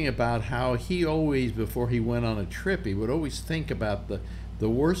talking about how he always, before he went on a trip, he would always think about the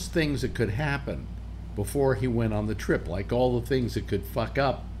worst things that could happen before he went on the trip, like all the things that could fuck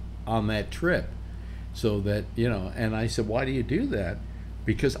up on that trip. So that, you know, and I said, why do you do that?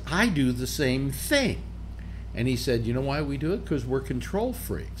 Because I do the same thing. And he said, you know why we do it? Because we're control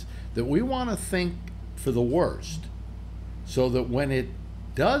freaks. That we want to think for the worst, so that when it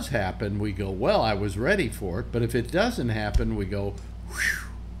does happen, we go, well, I was ready for it. But if it doesn't happen, we go, whew,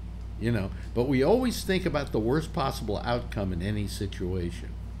 you know. But we always think about the worst possible outcome in any situation.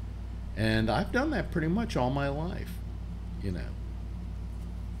 And I've done that pretty much all my life, you know.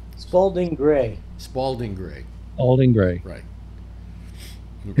 Spalding Gray. Spalding Gray. Spalding Gray. Right.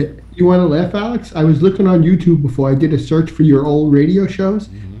 You want to laugh, Alex? I was looking on YouTube before I did a search for your old radio shows,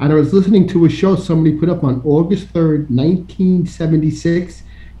 and I was listening to a show somebody put up on August 3rd, 1976.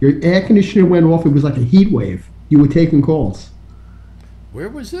 Your air conditioner went off. It was like a heat wave. You were taking calls. Where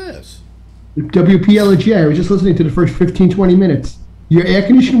was this? WPLG. I was just listening to the first 15, 20 minutes. Your air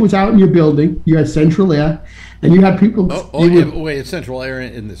conditioner was out in your building. You had central air, and you had people. Wait, it's central air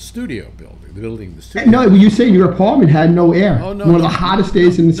in the studio building. The building, the studio. No, you saying your apartment had no air. Oh, no, One of the hottest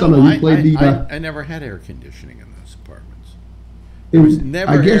days in the summer. No, You played I never had air conditioning in those apartments. There was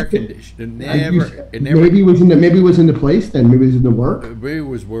never air conditioning. Never. Maybe it was in the place then. Maybe it was in the work. Maybe it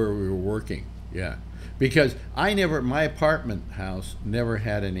was where we were working. Yeah, because my apartment house never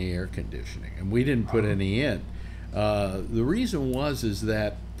had any air conditioning, and we didn't put any in. The reason is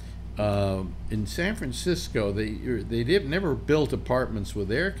that in San Francisco they never built apartments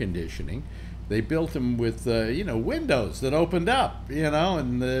with air conditioning. They built them with you know, windows that opened up, you know,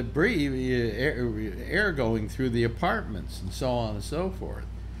 and the air going through the apartments and so on and so forth.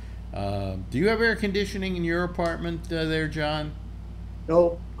 Do you have air conditioning in your apartment there, John?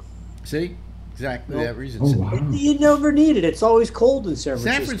 No. See, exactly that reason. Oh, wow. You never need it. It's always cold in San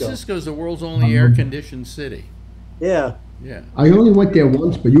Francisco. San Francisco is the world's only air-conditioned city. Yeah. Yeah. I only went there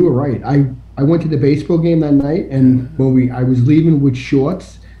once, but you were right. I went to the baseball game that night, and when I was leaving with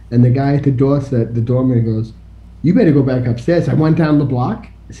shorts, and the guy at the door said, the doorman goes, "You better go back upstairs." I went down the block.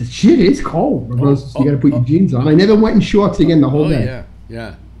 I said, "Shit, it's cold." You got to put your jeans on. I never went in shorts again the whole day.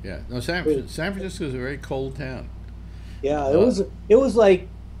 Yeah. No, San Francisco is a very cold town. Yeah, it was like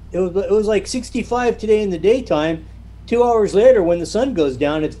 65 today in the daytime. 2 hours later, when the sun goes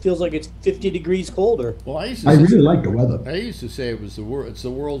down, it feels like it's 50 degrees colder. Well, I really like the weather. I used to say it's the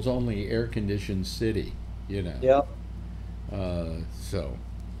world's only air-conditioned city. You know. Yeah. So,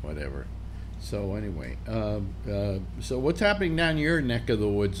 whatever. So anyway, so what's happening down your neck of the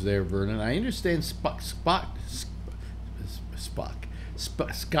woods there, Vernon? I understand Scott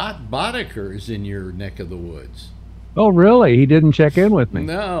Boddicker is in your neck of the woods. Oh, really? He didn't check in with me.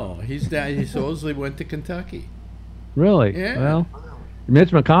 No, he's down. He supposedly went to Kentucky. Really? Yeah. Well,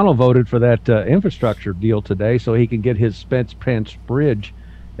 Mitch McConnell voted for that infrastructure deal today, so he can get his Spence Bridge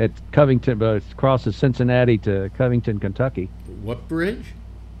at Covington, crosses Cincinnati to Covington, Kentucky. What bridge?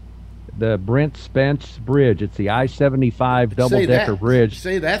 The Brent Spence Bridge. It's the I-75 double-decker bridge.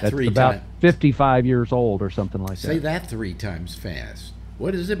 Say that that's three about times. 55 years old or something like that. Say that 3 times fast.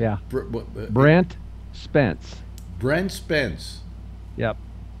 What is it? Yeah. Brent Spence. Brent Spence. Yep.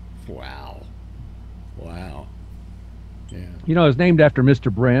 Wow. Yeah. You know, it's named after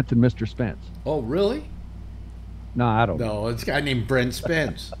Mr. Brent and Mr. Spence. Oh, really? No, I don't know. No, it's a guy named Brent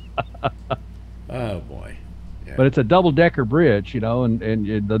Spence. Oh, boy. Yeah. But it's a double-decker bridge, you know, and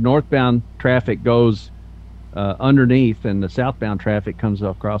the northbound traffic goes underneath, and the southbound traffic comes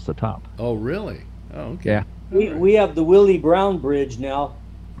across the top. Oh, really? Oh, okay. Yeah. We have the Willie Brown Bridge now.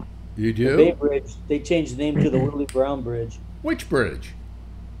 You The do? Bay Bridge. They changed the name to the Willie Brown Bridge. Which bridge?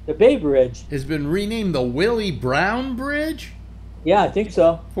 The Bay Bridge. Has been renamed the Willie Brown Bridge? Yeah, I think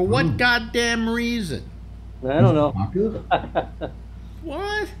so. For what goddamn reason? I don't know. Popular?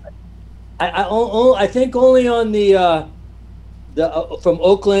 What? I think only on the from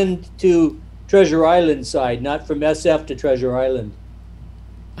Oakland to Treasure Island side, not from SF to Treasure Island.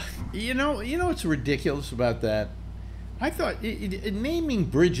 You know what's ridiculous about that? I thought naming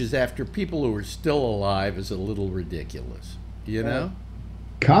bridges after people who are still alive is a little ridiculous. You know?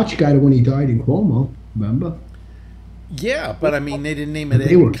 Koch got it when he died in Cuomo, remember? Yeah, but I mean, they didn't name it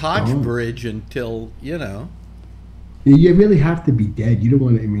They were Koch gone. Bridge until, you know. You really have to be dead. You don't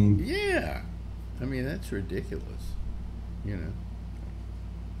want to, I mean, Yeah. I mean, that's ridiculous. You know.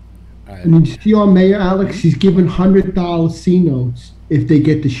 and you see our mayor, Alex, he's giving $100 C notes if they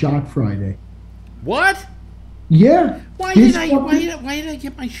get the shot Friday. What? Yeah. Why His did I fucking- why did I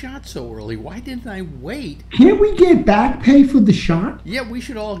get my shot so early? Why didn't I wait? Can't we get back pay for the shot? Yeah, we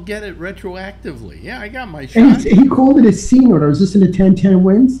should all get it retroactively. Yeah, I got my And shot. he called it a C note. I was listening to 1010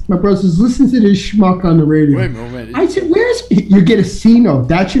 Wins. My brother says, listen to this schmuck on the radio. Wait a moment. I said, where's you get a C note?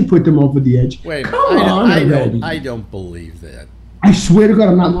 That should put them over the edge. Wait, Come on already. I don't believe that. I swear to God,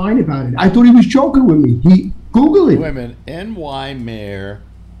 I'm not lying about it. I thought he was joking with me. He Google it. Wait a minute. NY mayor.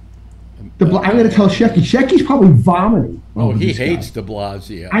 I'm going to tell Shecky. Shecky's probably vomiting. Oh, over he this guy. hates de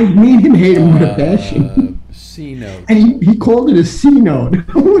Blasio. I made him hate him with a passion. C note. And he called it a C note.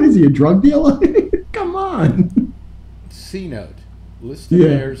 What is he, a drug dealer? Come on. C note. List of Yeah.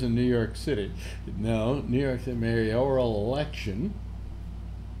 mayors in New York City. No, New York City mayoral election.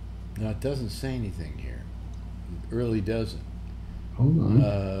 No, it doesn't say anything here. It really doesn't. Hold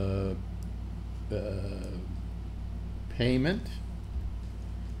on.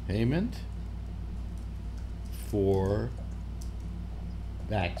 Payment for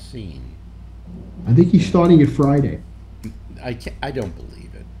vaccine. I think he's starting it Friday. I don't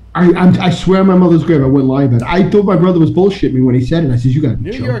believe it. I swear on my mother's grave I wouldn't lie about it. I thought my brother was bullshitting me when he said it. I said, you got to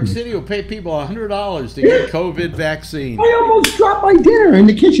New York City will pay people $100 to get COVID vaccine. I almost dropped my dinner in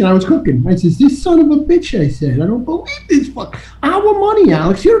the kitchen. I was cooking. I says, this son of a bitch, I said. I don't believe this fuck. Our money,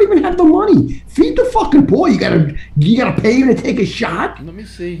 Alex. You don't even have the money. Feed the fucking boy. You gotta pay him to take a shot? Let me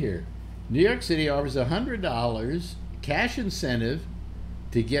see here. New York City offers $100 cash incentive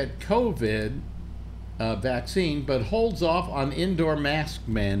to get COVID vaccine, but holds off on indoor mask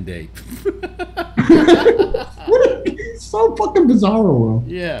mandate. It's so fucking bizarre, world.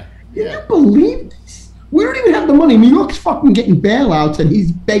 Yeah. Can you believe this? We don't even have the money. New York's fucking getting bailouts, and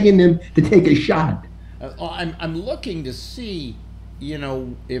he's begging them to take a shot. I'm looking to see, you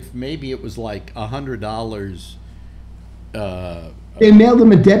know, if maybe it was like $100. They mailed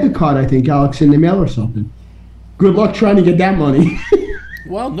him a debit card, I think, Alex, in the mail or something. Good luck trying to get that money.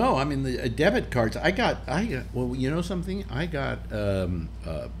 Well, no, I mean the debit cards. I got. Well, you know something? I got a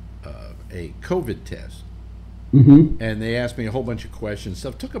COVID test, Mm-hmm. and they asked me a whole bunch of questions.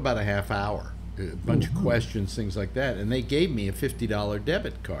 Stuff took about a half hour. A bunch of questions, things like that, and they gave me a $50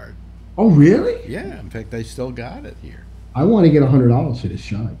 debit card. Oh, really? Yeah, in fact, I still got it here. I want to get $100 for this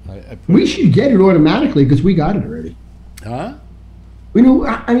shot. I put We should get it automatically because we got it already. Huh? You know,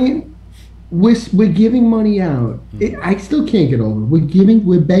 I mean, we're giving money out. I still can't get over it.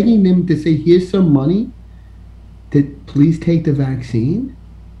 We're begging them to say, here's some money to please take the vaccine.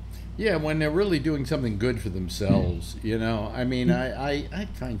 Yeah, when they're really doing something good for themselves, you know. I mean, I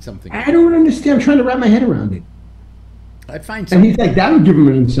find something. I don't understand. I'm trying to wrap my head around it. I find And something. he's like, that would give him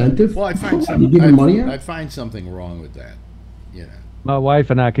an incentive. Well, I find You something. giving money out? I find something wrong with that. You know. My wife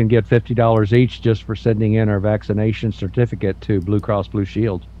and I can get $50 each just for sending in our vaccination certificate to Blue Cross Blue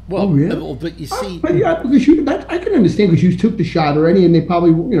Shield. Well, Oh, really? well, but you see, But yeah, because I can understand because you took the shot already, and they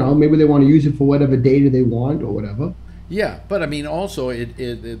probably, you know, maybe they want to use it for whatever data they want or whatever. yeah, but I mean, also,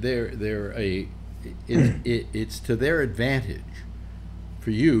 it's to their advantage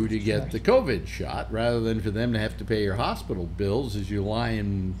for you to get the COVID shot rather than for them to have to pay your hospital bills as you lie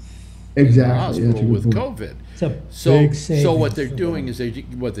in the Exactly. hospital That's a good with point. COVID. It's a So, big so what savings they're for doing them.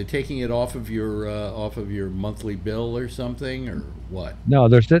 is they're taking it off of your monthly bill or something, or what? No,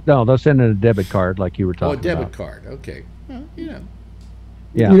 they're sending a debit card like you were Oh, a talking debit about. card. Okay. Well, you know.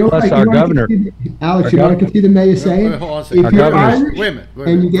 Yeah. You know, Plus like, our governor. Alex, you know what I can see the mayor saying? Hold on a If second. you're governor's- Irish, Wait a minute.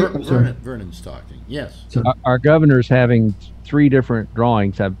 and you get- I'm sorry. Vernon's talking. Yes. So, Our governor's having 3 different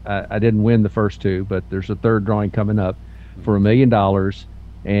drawings. I didn't win the first 2, but there's a third drawing coming up for $1 million,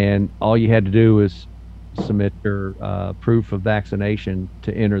 and all you had to do was submit your proof of vaccination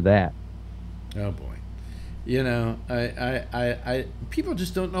to enter that. Oh boy. You know, I people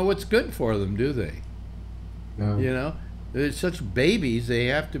just don't know what's good for them, do they? no. You know, they're such babies. They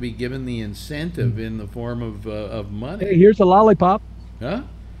have to be given the incentive in the form of Hey, money. here's a lollipop. Huh?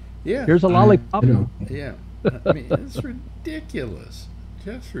 Yeah. Here's a lollipop. You know, Yeah. I mean, it's ridiculous.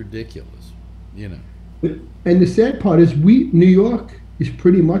 Just ridiculous. You know. and the sad part is, New York is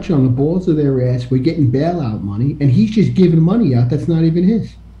pretty much on the balls of their ass. We're getting bailout money, and he's just giving money out that's not even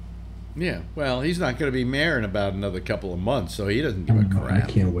his. Yeah. Well, he's not going to be mayor in about another couple of months, so he doesn't give a I crap.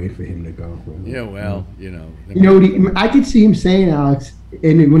 can't wait for him to go. Yeah. Well, you know. You know, I could see him saying, Alex,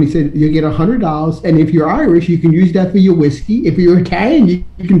 and when he said you get $100, and if you're Irish, you can use that for your whiskey. If you're Italian,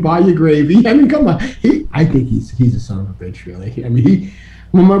 you can buy your gravy. I mean, come on. I think he's a son of a bitch, really. I mean,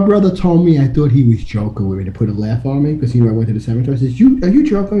 when my brother told me, I thought he was joking with me to put a laugh on me, because, you know, I went to the cemetery. I said, are you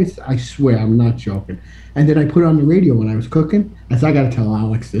joking? I said, I swear, I'm not joking. And then I put it on the radio when I was cooking. I said, I got to tell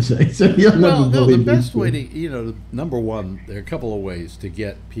Alex this. I said, he'll Well, never no, believe the me. best way to, you know, number one, there are a couple of ways to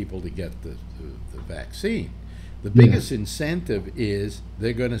get people to get the vaccine. The biggest incentive is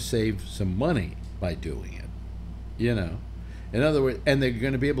they're going to save some money by doing it, you know. In other words, and they're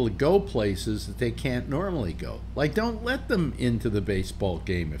going to be able to go places that they can't normally go. Like, don't let them into the baseball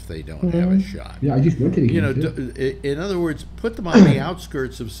game if they don't have a shot. Yeah, I just went to the You know, game, too. in other words, put them on the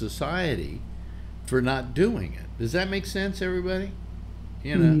outskirts of society for not doing it. Does that make sense, everybody?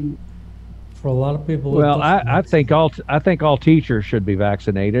 You know. For a lot of people. Well, I think all teachers should be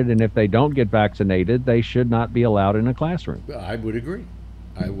vaccinated, and if they don't get vaccinated, they should not be allowed in a classroom. I would agree.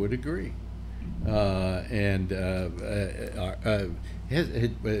 I would agree.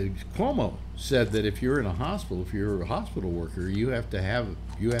 Cuomo said that if you're in a hospital, if you're a hospital worker, you have to have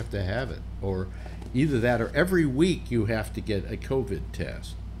it, or either that, or every week you have to get a COVID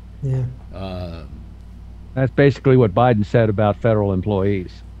test. Yeah. That's basically what Biden said about federal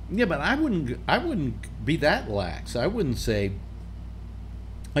employees. Yeah, but I wouldn't be that lax. I wouldn't say.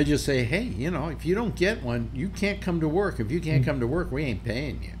 I just say, hey, you know, if you don't get one, you can't come to work. If you can't come to work, we ain't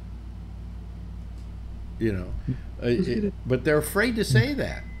paying you. You know, but they're afraid to say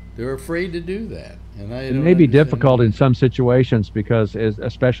that. They're afraid to do that, and It may be difficult in some situations because,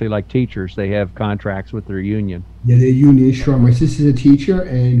 especially like teachers, they have contracts with their union. Yeah, their union is strong. My sister's a teacher,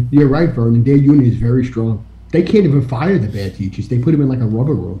 and you're right, Vernon. Their union is very strong. They can't even fire the bad teachers. They put them in like a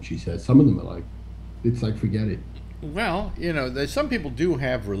rubber room, she says. Some of them are like, it's like, forget it. Well, you know, some people do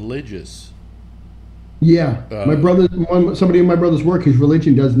have religious. Yeah, my brother, somebody in my brother's work, his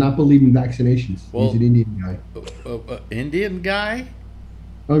religion does not believe in vaccinations. Well, he's an Indian guy. Indian guy?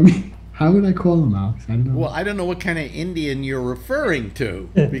 I mean, how would I call him, Alex? I don't know. Well, I don't know what kind of Indian you're referring to,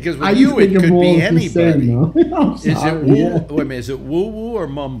 because I with just you it think of could all be the anybody. same, I'm Is it sorry, woo? yeah. Wait a minute, is it woo woo or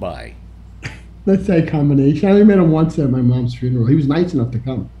Mumbai? Let's say a combination. I only met him once at my mom's funeral. He was nice enough to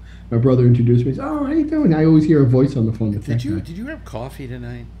come. My brother introduced me. He said, "Oh, how you doing?" I always hear a voice on the phone. Did you have coffee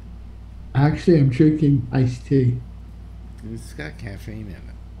tonight? Actually, I'm drinking iced tea. It's got caffeine in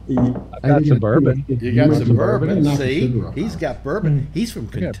it. I've got some bourbon. You got some bourbon. Knock the See, sugar off. he's got bourbon. He's from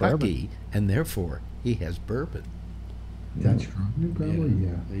got Kentucky, and therefore he has bourbon. That's right, probably,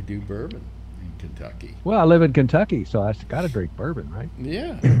 yeah. They do bourbon in Kentucky. Well, I live in Kentucky, so I got to drink bourbon, right?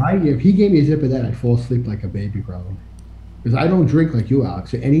 Yeah. If he gave me a sip of that, I'd fall asleep like a baby, probably. Because I don't drink like you,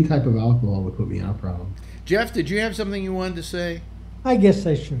 Alex. So any type of alcohol would put me out, probably. Jeff, did you have something you wanted to say? I guess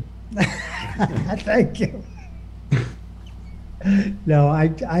I should. Thank you. No,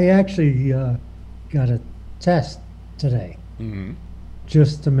 I actually got a test today Mm-hmm.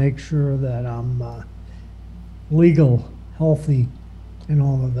 just to make sure that I'm legal, healthy, and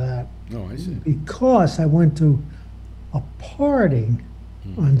all of that. Oh, I see. Because I went to a party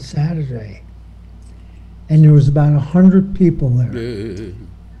on Saturday, and there was about 100 people there,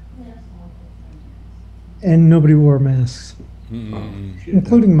 and nobody wore masks,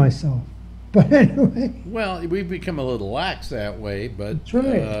 including myself. But anyway, Well, we've become a little lax that way, but That's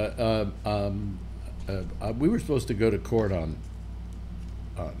right. We were supposed to go to court on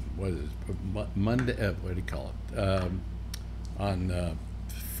what is it, Monday? What do you call it? On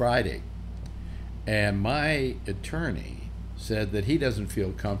Friday, and my attorney said that he doesn't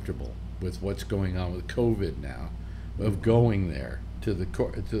feel comfortable with what's going on with COVID now, of going there to the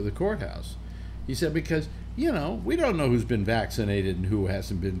courthouse, He said, because, you know, we don't know who's been vaccinated and who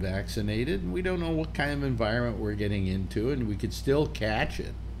hasn't been vaccinated, and we don't know what kind of environment we're getting into, and we could still catch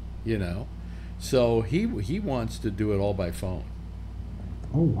it, you know. So he wants to do it all by phone.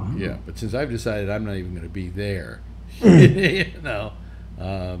 Oh, wow. Yeah, but since I've decided I'm not even going to be there, you know,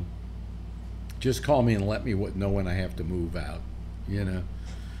 just call me and let me know when I have to move out, you know.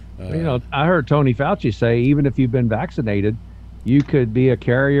 You know, I heard Tony Fauci say even if you've been vaccinated, you could be a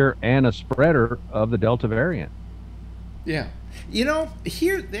carrier and a spreader of the Delta variant. Yeah. You know,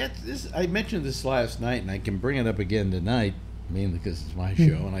 I mentioned this last night, and I can bring it up again tonight, mainly because it's my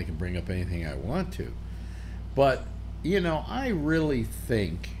show and I can bring up anything I want to. But, you know, I really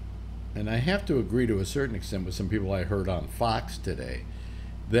think, and I have to agree to a certain extent with some people I heard on Fox today,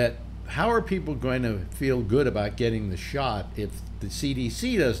 that how are people going to feel good about getting the shot if the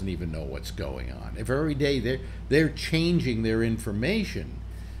CDC doesn't even know what's going on? If every day they're changing their information,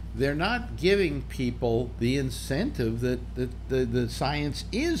 they're not giving people the incentive that the science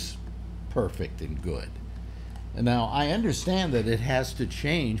is perfect and good. And now I understand that it has to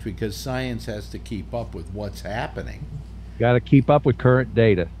change because science has to keep up with what's happening. Got to keep up with current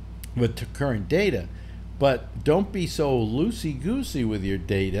data. But don't be so loosey-goosey with your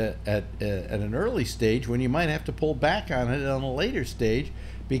data at an early stage when you might have to pull back on it on a later stage,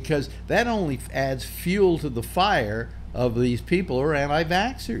 because that only adds fuel to the fire of these people who are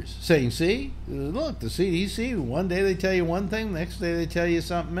anti-vaxxers, saying, see, look, the CDC, one day they tell you one thing, next day they tell you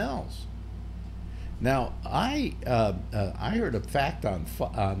something else. Now, I heard a fact on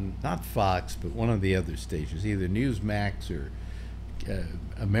not Fox, but one of the other stations, either Newsmax or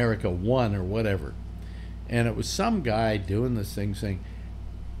America One or whatever. And it was some guy doing this thing saying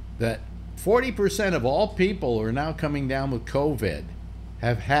that 40% of all people who are now coming down with COVID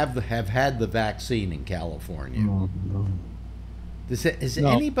have had the vaccine in California. Oh, no. Has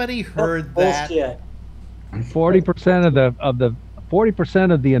anybody heard that? Bullshit.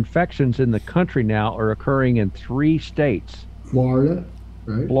 40% of the infections in the country now are occurring in 3 states: Florida,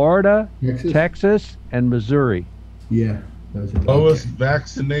 right? Florida, Texas, and Missouri. Yeah. That was it. Lowest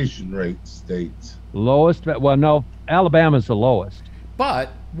vaccination rate states. Lowest, well, no, Alabama's the lowest. But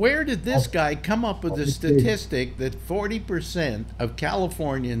where did this guy come up with the statistic that 40% of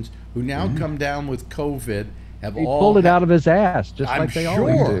Californians who now come down with COVID have He all pulled it out of his ass, just I'm like they sure.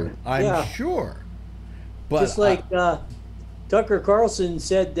 always do. I'm sure. But Just like Tucker Carlson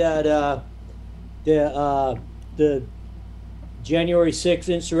said that the January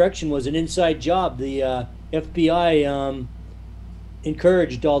 6th insurrection was an inside job. The FBI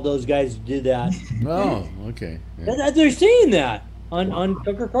encouraged all those guys to do that. oh, okay. Yeah. They're saying that on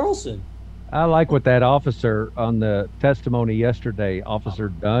Tucker Carlson. I like what that officer on the testimony yesterday, Officer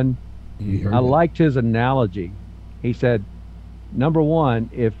Dunn, I liked his analogy. He said, number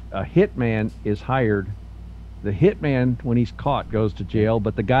one, if a hitman is hired, the hitman, when he's caught, goes to jail,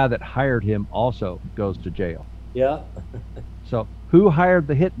 but the guy that hired him also goes to jail. Yeah. So who hired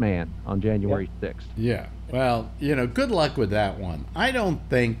the hitman on January 6th? Yeah. Well, you know, good luck with that one. I don't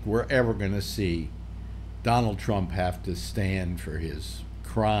think we're ever going to see Donald Trump have to stand for his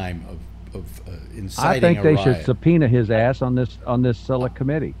crime of inciting I think a they riot. should subpoena his ass on this select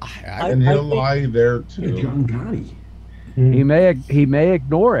committee. And he'll lie there too. John Gotti. He may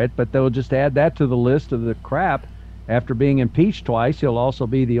ignore it, but they'll just add that to the list of the crap. After being impeached twice, he'll also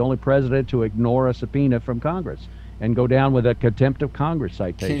be the only president to ignore a subpoena from Congress and go down with a contempt of Congress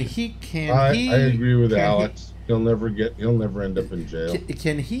citation. I agree with Alex. He'll never end up in jail.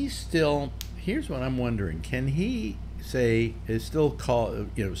 Can he still? Here's what I'm wondering. Can he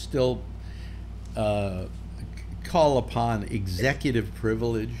call upon executive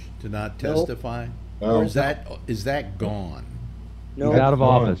privilege to not testify? Or is that gone? No. He's out of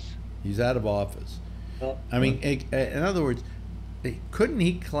office. He's out of office. No. I mean, in other words, couldn't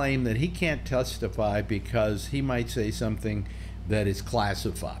he claim that he can't testify because he might say something that is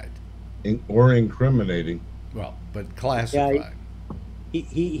classified? Or incriminating. Well, but classified. Yeah,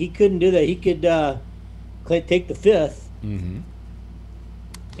 he couldn't do that. He could take the fifth. Mm-hmm.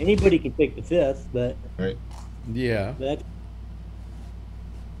 Anybody can take the fifth, but Right. Yeah. that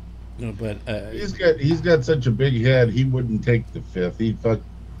No, but He's got such a big head. He wouldn't take the fifth. He'd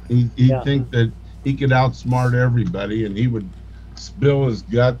think that he could outsmart everybody, and he would spill his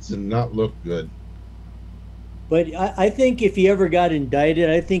guts and not look good. But I think if he ever got indicted,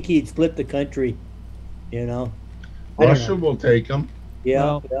 I think he'd split the country. You know. Russia will take him. Yeah.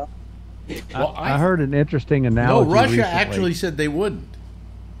 Well, yeah. I heard an interesting analogy. no, Russia recently. actually said they wouldn't.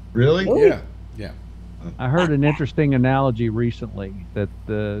 Really? Yeah. Yeah. I heard an interesting analogy recently that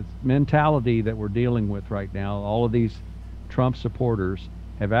the mentality that we're dealing with right now, all of these Trump supporters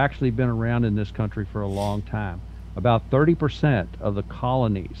have actually been around in this country for a long time. About 30% of the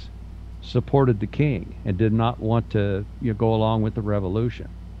colonies supported the king and did not want to go along with the revolution.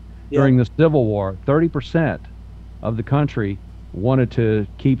 During the Civil War, 30% of the country wanted to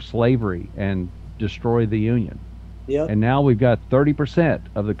keep slavery and destroy the Union. And now we've got 30%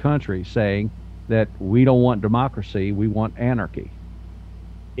 of the country saying that we don't want democracy, we want anarchy.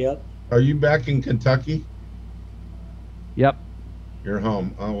 Are you back in Kentucky? Yep. You're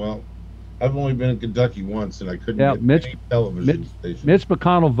home. Oh, well, I've only been in Kentucky once, and I couldn't get any television station. Mitch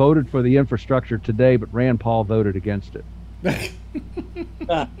McConnell voted for the infrastructure today, but Rand Paul voted against it.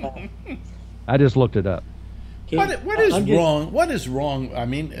 I just looked it up. What is wrong? What is wrong? I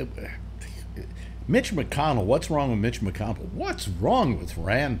mean, Mitch McConnell. What's wrong with Mitch McConnell? What's wrong with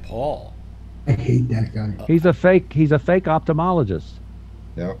Rand Paul? I hate that guy. He's a fake ophthalmologist.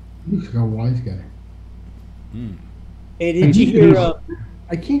 Yeah. He's a wise guy. Hey, did you hear?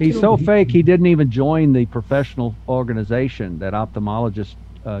 I can't. He's so fake. He didn't even join the professional organization that ophthalmologists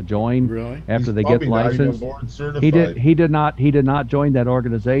join after they get licensed. He did not join that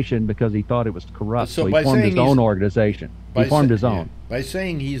organization because he thought it was corrupt. So he formed his own organization. He formed his own. By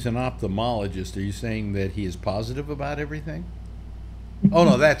saying he's an ophthalmologist, are you saying that he is positive about everything? Oh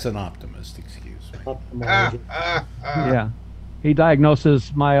no, that's an optimist. Excuse me. Yeah, he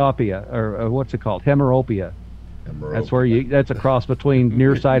diagnoses myopia or what's it called, hemorrhopia. That's where that's a cross between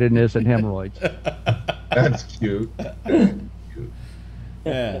nearsightedness and hemorrhoids. That's cute.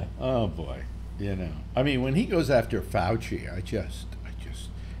 Yeah. Oh boy. I mean, when he goes after Fauci, I just,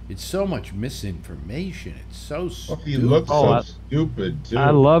 it's so much misinformation. It's so stupid. He looks so stupid too.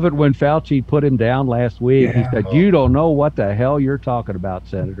 I love it when Fauci put him down last week. He said, "You don't know what the hell you're talking about,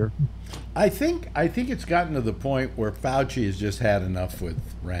 Senator." I think it's gotten to the point where Fauci has just had enough with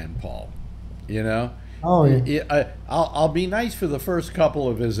Rand Paul. Oh yeah. I'll be nice for the first couple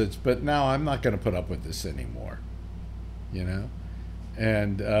of visits, but now I'm not going to put up with this anymore.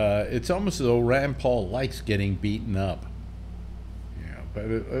 And it's almost as though Rand Paul likes getting beaten up. But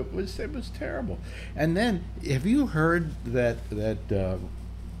it was terrible. And then, have you heard that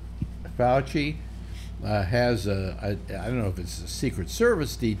Fauci has I don't know if it's a Secret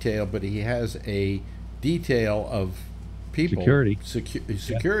Service detail, but he has a detail of people,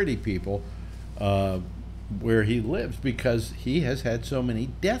 security people, where he lives because he has had so many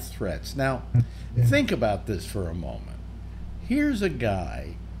death threats. Now, think about this for a moment. Here's a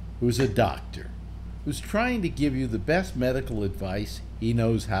guy who's a doctor, who's trying to give you the best medical advice he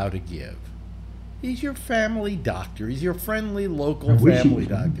knows how to give. He's your family doctor. He's your friendly local family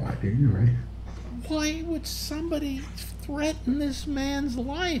doctor. Right. Why would somebody threaten this man's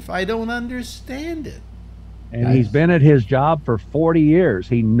life? I don't understand it. And he's been at his job for 40 years.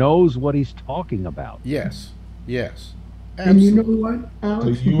 He knows what he's talking about. Yes. Absolutely. And you know what,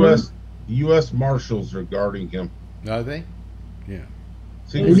 Alex? The U.S. Marshals are guarding him. Are they? Yeah.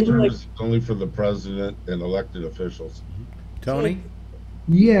 Secret Service is only for the president and elected officials. Tony?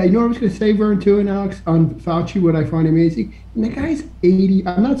 Yeah, you know what I was going to say, Vern, too, and Alex, on Fauci, what I find amazing? And the guy's 80.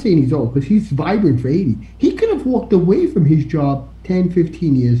 I'm not saying he's old, because he's vibrant for 80. He could have walked away from his job 10,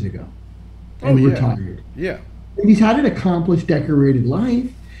 15 years ago and retired. Yeah. And he's had an accomplished, decorated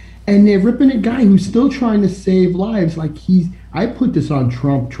life. And they're ripping a guy who's still trying to save lives. Like I put this on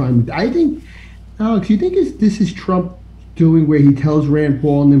Trump I think, Alex, you think this is Trump doing where he tells Rand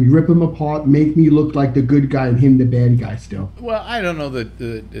Paul and them, you rip him apart, make me look like the good guy and him the bad guy still? Well, I don't know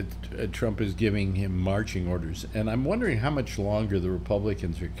that Trump is giving him marching orders. And I'm wondering how much longer the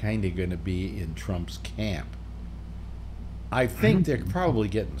Republicans are kind of going to be in Trump's camp. I think they're probably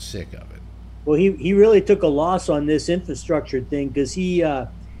getting sick of it. Well, he really took a loss on this infrastructure thing because he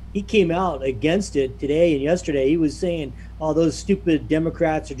came out against it today and yesterday. He was saying, "Oh, those stupid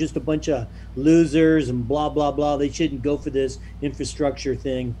Democrats are just a bunch of losers and blah blah blah. They shouldn't go for this infrastructure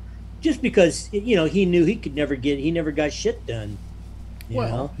thing," just because he knew he never got shit done. You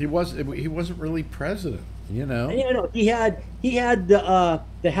know? He wasn't really president. He had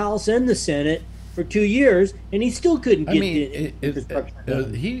the House and the Senate for 2 years, and he still couldn't get the infrastructure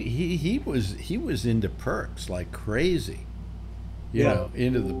done. He was into perks like crazy.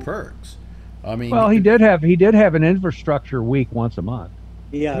 Into the perks. I mean, well, he did have an infrastructure week once a month.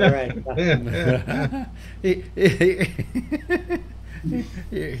 Yeah, right.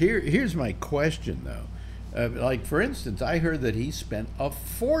 Here's my question, though. Like, for instance, I heard that he spent a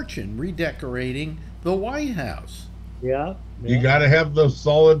fortune redecorating the White House. Yeah. You got to have those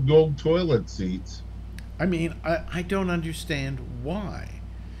solid gold toilet seats. I mean, I don't understand why.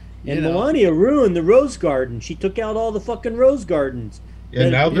 And Melania ruined the rose garden. She took out all the fucking rose gardens. Yeah,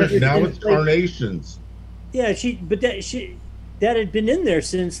 now it's carnations. Yeah, that had been in there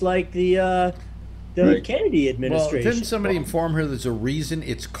since like the Right. Kennedy Well, administration. didn't somebody inform her there's a reason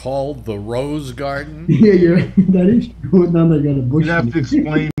it's called the Rose Garden? Yeah, you're right. That is true. Now they got a bush. You'd have in to it.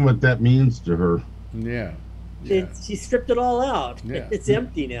 explain what that means to her. Yeah. Yeah. She stripped it all out. Yeah. It's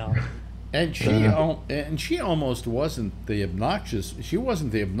empty now. And she almost wasn't the obnoxious. She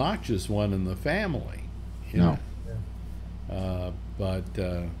wasn't the obnoxious one in the family. You No. know? But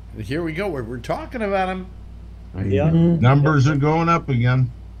here we go. We're talking about him. Yeah. Numbers are going up again.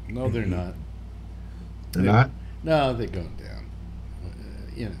 No, they're not. They're not? No, they're going down.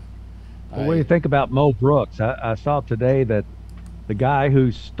 You know. Well, what do you think about Mo Brooks? I saw today that the guy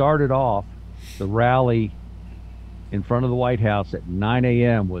who started off the rally in front of the White House at 9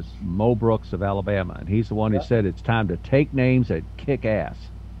 a.m. was Mo Brooks of Alabama, and he's the one who said it's time to take names and kick ass.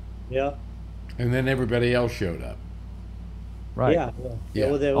 Yeah. And then everybody else showed up. Right. Yeah.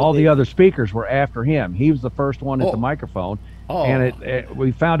 Yeah. Well, All the other speakers were after him. He was the first one at the microphone. Oh. And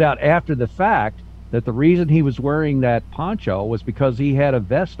we found out after the fact that the reason he was wearing that poncho was because he had a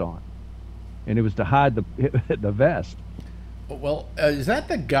vest on, and it was to hide the vest. Well, is that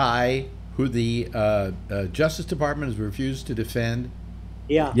the guy who the Justice Department has refused to defend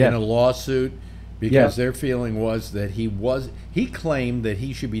Yeah. Yeah. in a lawsuit because Yes. their feeling was that he claimed that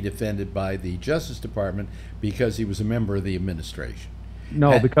he should be defended by the Justice Department because he was a member of the administration.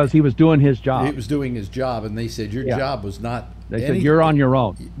 No, because he was doing his job. He was doing his job, and they said your Yeah. job was not. They said you're on your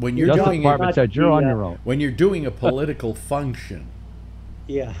own. When you're Justice doing Department said you're on your own. when you're doing a political function,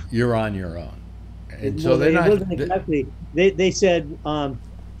 Yeah. you're on your own. And Well, so they're it not wasn't exactly. They said,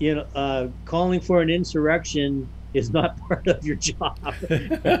 calling for an insurrection is not part of your job.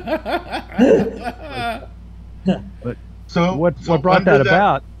 So What so brought under that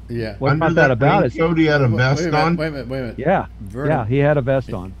about? Yeah. What Under brought that about is raincoat, he had a vest on. Wait a minute. yeah, Vernon- yeah, he had a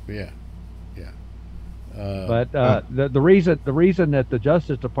vest on. Yeah. But the reason that the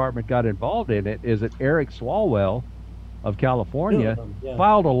Justice Department got involved in it is that Eric Swalwell of California Yeah.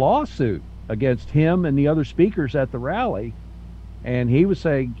 filed a lawsuit against him and the other speakers at the rally, and he was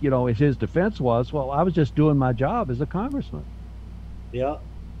saying, his defense was, well, I was just doing my job as a congressman. Yeah.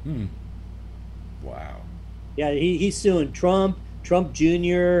 Wow. Yeah. He's suing Trump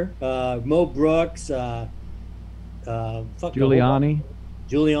Jr., Mo Brooks, Giuliani.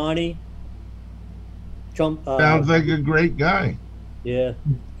 Giuliani. Trump. Sounds like a great guy. Yeah.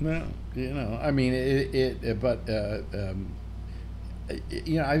 No, I mean,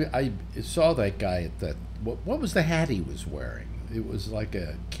 I saw that guy at that. What was the hat he was wearing? It was like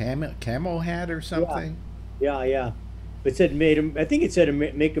a camo hat or something. Yeah. It said I think it said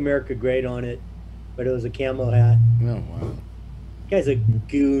 "Make America Great" on it, but it was a camo hat. Oh wow. Guy's a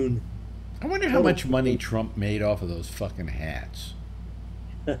goon. I wonder how much money Trump made off of those fucking hats.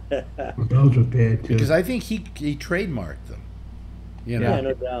 Those were bad too. Because I think he trademarked them. You know? Yeah,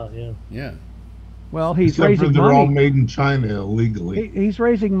 no doubt. Yeah. Yeah. Well, he's Except for raising they're all money. made in China illegally. He's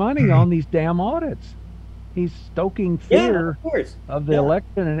raising money on these damn audits. He's stoking fear of course. of the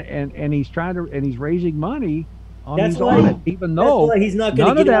election, and he's he's raising money on That's these why- audits, even though That's why he's not going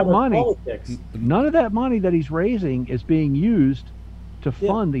none to of get that out of money, politics. none of that money that he's raising is being used to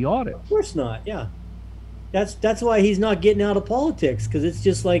fund the audits. Of course not. Yeah. That's why he's not getting out of politics, because it's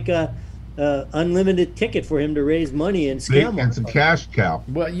just like a unlimited ticket for him to raise money and scam. It's a cash cow.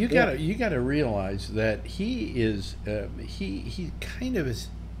 Well, you gotta realize that he is he kind of has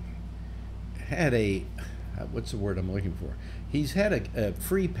had a what's the word I'm looking for? He's had a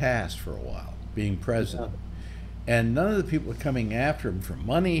free pass for a while being president, and none of the people are coming after him for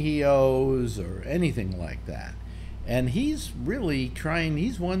money he owes or anything like that. And he's really trying.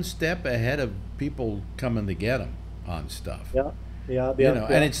 He's one step ahead of people coming to get him on stuff. Yeah.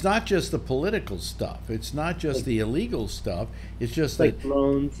 And it's not just the political stuff. It's not just the illegal stuff. It's just like that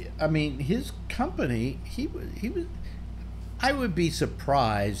loans. I mean, his company. He was. I would be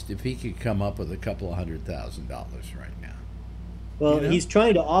surprised if he could come up with a couple of $100,000 right now. Well, You know? he's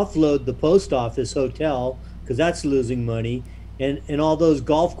trying to offload the post office hotel because that's losing money. And all those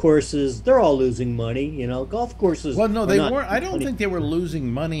golf courses, they're all losing money. Golf courses. Well, no, are they not weren't. I don't money. think they were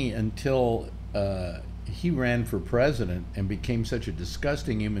losing money until he ran for president and became such a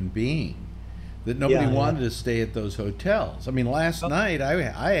disgusting human being that nobody wanted to stay at those hotels. I mean, last night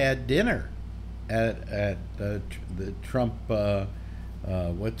I had dinner at the Trump. What's the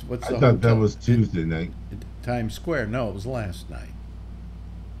I hotel? thought that was Tuesday night. Times Square. No, it was last night.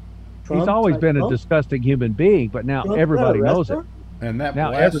 He's always been a disgusting human being, but now Trump everybody at a knows it. restaurant? And that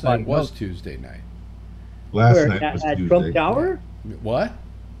Now last everybody night was knows. Tuesday night. Last Where, night was at Tuesday. Trump Tower? What?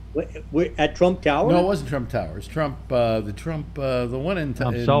 At Trump Tower? No, it wasn't Trump Tower. It's Trump. The one in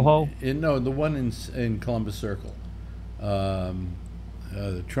Soho? No, the one in Columbus Circle.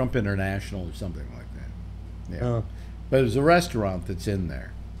 the Trump International or something like that. Yeah, Oh. but there's a restaurant that's in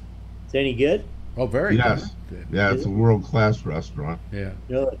there. Is it any good? Oh, very Yes. good. Yeah, it's a world-class restaurant. Yeah,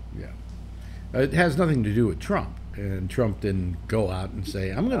 Really? yeah. It has nothing to do with Trump, and Trump didn't go out and say,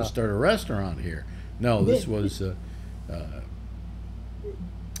 "I'm going to start a restaurant here." No, this was a.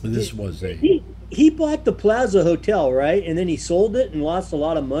 He bought the Plaza Hotel, right? And then he sold it and lost a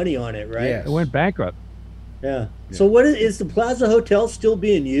lot of money on it, right? Yes. It went babankrupt. Yeah. So what is the Plaza Hotel still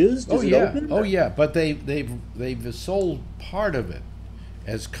being used? Is it open? Oh yeah, but they've sold part of it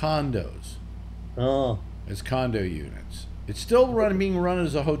as condos, Oh. as condo units. It's still being run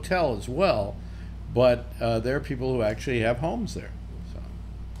as a hotel as well, but there are people who actually have homes there. So,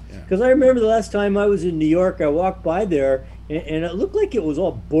 yeah. Because I remember the last time I was in New York, I walked by there, and it looked like it was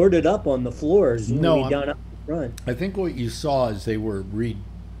all boarded up on the floors. No, down up the front. I think what you saw is they were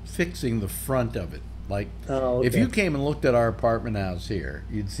fixing the front of it. Like, Oh, if okay. you came and looked at our apartment house here,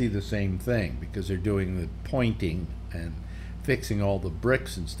 you'd see the same thing because they're doing the pointing and fixing all the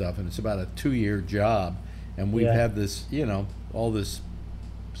bricks and stuff, and it's about a 2-year job. And we've Yeah. had this, all this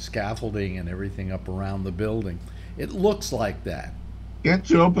scaffolding and everything up around the building. It looks like that. Can't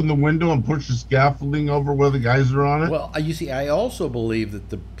you open the window and push the scaffolding over where the guys are on it? Well, you see, I also believe that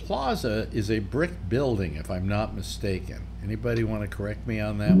the plaza is a brick building, if I'm not mistaken. Anybody want to correct me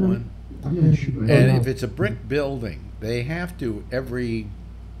on that one? I'm not sure. And if it's a brick building, they have to every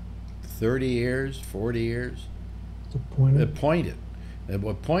 30 years, 40 years, To point it. point it. And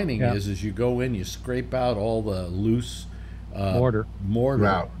what pointing Yeah. is you go in, you scrape out all the loose Mortar.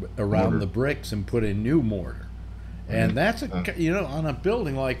 Route. around Mortar. the bricks and put in new mortar. And that's on a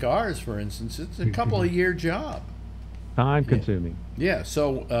building like ours, for instance, it's a couple of year job. Time consuming. Yeah,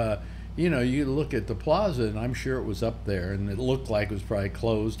 so you look at the plaza, and I'm sure it was up there, and it looked like it was probably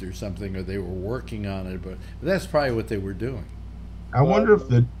closed or something, or they were working on it, but that's probably what they were doing. I wonder if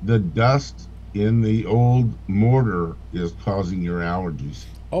the dust in the old mortar is causing your allergies.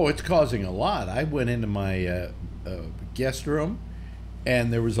 Oh, it's causing a lot. I went into my guest room,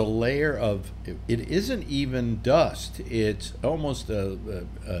 and there was a layer of, it isn't even dust, it's almost a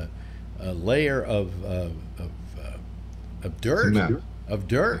layer of dirt, Cement.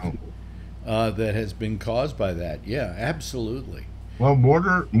 that has been caused by that. Yeah, absolutely. Well,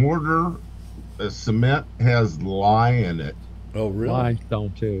 mortar, cement has lye in it. Oh, really?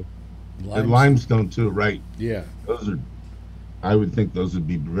 Limestone too. And limestone too, right? Yeah. Those are. I would think those would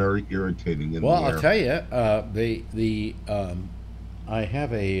be very irritating in Well, the air. I'll tell you, I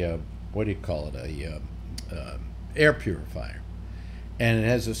have a what do you call it? A air purifier, and it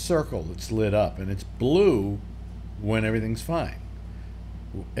has a circle that's lit up, and it's blue when everything's fine.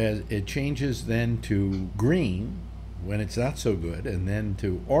 As it changes then to green when it's not so good, and then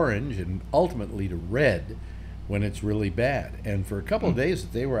to orange, and ultimately to red when it's really bad. And for a couple of days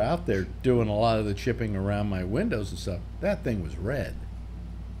that they were out there doing a lot of the chipping around my windows and stuff, that thing was red.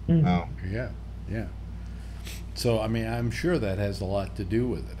 Oh. Yeah, yeah. So I mean, I'm sure that has a lot to do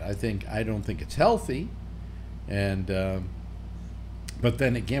with it. I don't think it's healthy, and but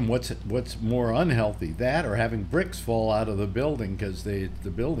then again, what's more unhealthy, that or having bricks fall out of the building because the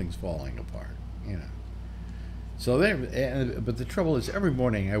building's falling apart, So but the trouble is, every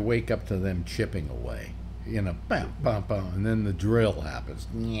morning I wake up to them chipping away, bam, bam, bam, and then the drill happens,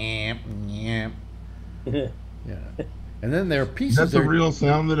 nyam, nyam. Yeah, and then there are pieces. That's the real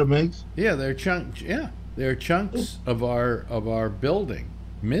sound that it makes. Yeah, they're chunks. Yeah, they're chunks of our building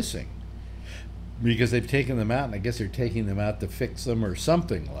missing because they've taken them out, and I guess they're taking them out to fix them or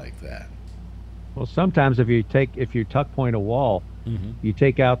something like that. Well, sometimes if you tuck point a wall, Mm-hmm. you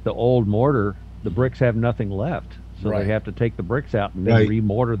take out the old mortar, the bricks have nothing left, so Right. they have to take the bricks out and then Right.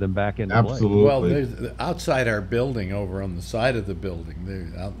 remortar them back into place. Absolutely. Well, there's outside our building, over on the side of the building, they're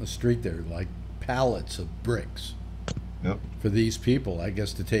out in the street. There are like pallets of bricks Yep. for these people, I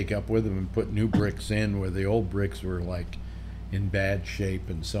guess, to take up with them and put new bricks in where the old bricks were like in bad shape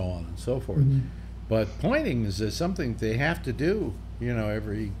and so on and so forth. But pointing is something they have to do,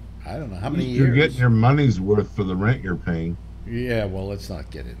 every, I don't know how many You're years. getting your money's worth for the rent you're paying. Yeah, well, let's not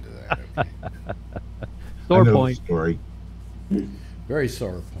get into that. Okay. Sore I know point. the story. Very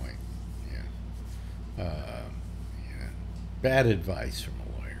sore point. Yeah. Yeah. Bad advice from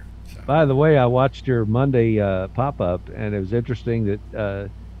a lawyer. So. By the way, I watched your Monday pop-up, and it was interesting that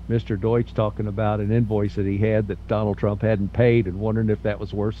Mr. Deutsch talking about an invoice that he had that Donald Trump hadn't paid, and wondering if that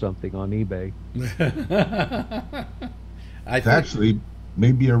was worth something on eBay. It's actually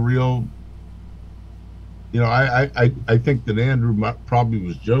maybe a real. I think that Andrew probably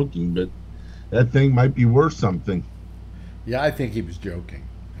was joking, but that thing might be worth something. Yeah, I think he was joking.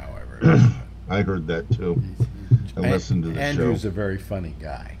 However, I heard that too. he's to listen to the Andrew's show. a very funny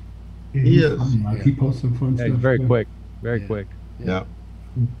guy. He is. He posts some fun Yeah, stuff. he's very too. quick, very Yeah. quick. Yeah.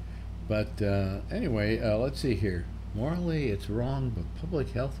 But anyway, let's see here. Morally, it's wrong, but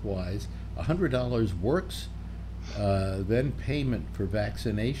public health-wise, $100 works. Then payment for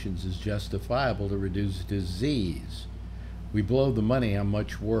vaccinations is justifiable to reduce disease. We blow the money on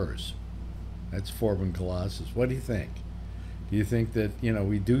much worse. That's Forbin Colossus. What do you think? Do you think that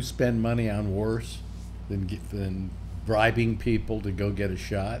we do spend money on worse than bribing people to go get a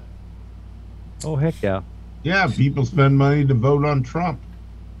shot? Oh heck yeah! Yeah, people spend money to vote on Trump.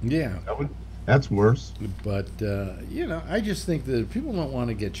 Yeah. That's worse. But I just think that if people don't want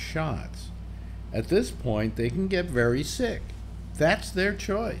to get shots, at this point they can get very sick. That's their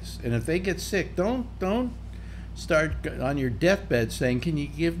choice. And if they get sick, don't start on your deathbed saying, "Can you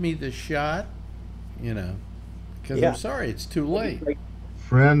give me the shot?" Because Yeah. I'm sorry, it's too late.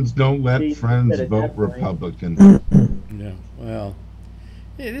 Friends don't let See, friends instead of vote definitely. Republican. Yeah. Well,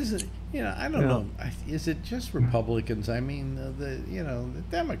 it isn't. I don't know. Is it just Republicans? I mean, the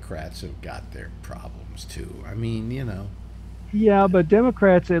Democrats have got their problems too. I mean, Yeah, but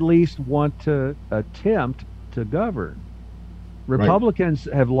Democrats at least want to attempt to govern. Republicans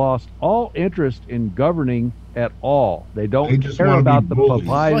have lost all interest in governing at all. They don't They just care wanna be about the bullies.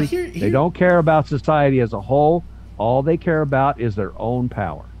 society. Well, here- They don't care about society as a whole. All they care about is their own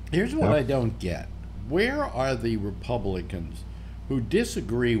power. Here's what Yep. I don't get. Where are the Republicans who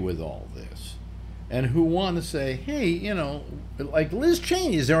disagree with all this and who want to say, hey, like Liz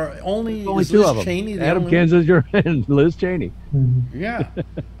Cheney, is there only Only is two Liz of them: Cheney the Adam only one? Kinzinger and Liz Cheney. Yeah.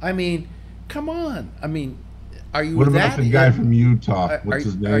 I mean, come on. I mean, are you What about that the guy in, from Utah? are, What's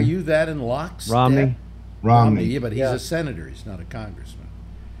his name? are you that in lockstep? Romney. Romney. Yeah, but he's Yeah. a senator. He's not a congressman.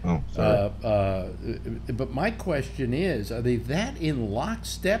 Oh, sorry. But my question is, are they that in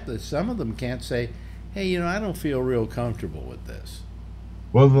lockstep that some of them can't say, hey, I don't feel real comfortable with this?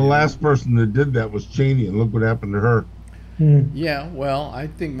 Well, the last person that did that was Cheney, and look what happened to her. Yeah, well, I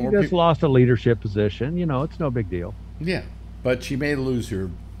think He more just people. lost a leadership position. It's no big deal. Yeah, but she may lose her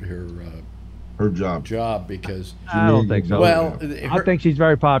Her job. job because, I don't think so. well, I think she's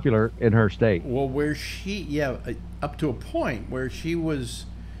very popular in her state. well, where she, up to a point where she was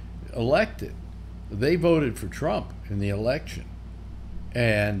elected, they voted for Trump in the election,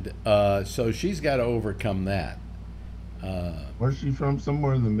 and so she's got to overcome that. Where's she from?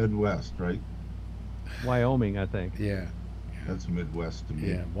 Somewhere in the Midwest, right? Wyoming, I think. Yeah, That's Midwest to me.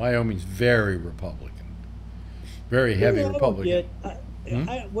 yeah. Wyoming's very Republican, very heavy Republican.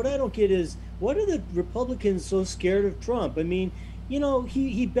 What I don't get is, what are the Republicans so scared of Trump? I mean,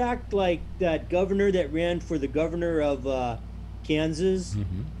 he backed like that governor that ran for the governor of Kansas,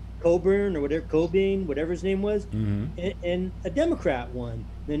 Coburn or Cobain, whatever his name was, and a Democrat won.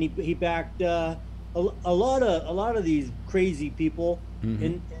 Then he backed a lot of these crazy people,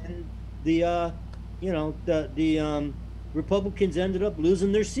 and the Republicans ended up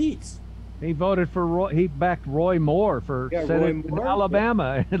losing their seats. He voted for Roy. He backed Roy Moore for Yeah, Senate Roy in Moore.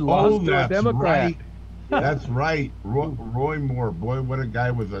 Alabama and Oh, lost to a that's Democrat. right. That's right. Roy Moore. Boy, what a guy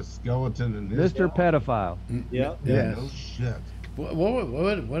with a skeleton in his. Mr. Pedophile. Yeah. Yeah. No shit.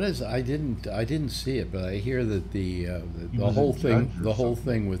 What is? I didn't see it, but I hear that the was whole a judge thing, or the whole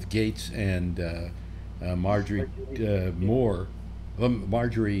something. thing with Gates and Marjorie Moore,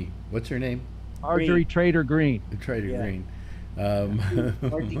 Marjorie, what's her name? Marjorie Trader Green. Trader Yeah. Green.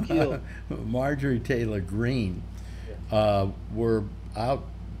 Marty Keel. Marjorie Taylor Greene were out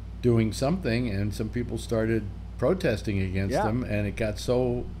doing something, and some people started protesting against Yeah. them, and it got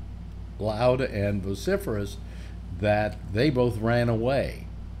so loud and vociferous that they both ran away.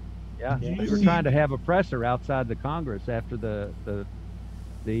 Yeah, Yeah. they were trying to have a presser outside the Congress after the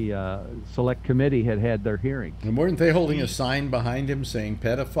select committee had their hearings. And weren't they holding a sign behind him saying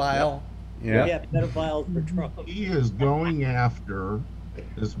pedophile? Yeah, pedophiles for Trump. He is going after,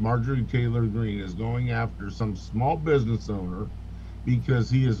 this Marjorie Taylor Greene is going after some small business owner because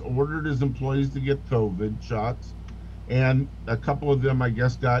he has ordered his employees to get COVID shots. And a couple of them, I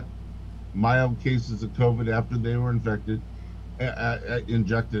guess, got mild cases of COVID after they were injected.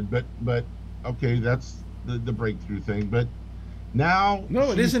 But okay, that's the breakthrough thing. But now.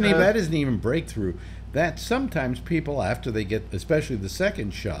 No, it she isn't. says- That isn't even breakthrough. That sometimes people, after they get, especially the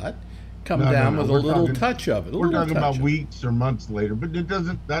second shot, come No, no, down no, with a we're little talking- touch of it. We're talking about weeks or months later, but it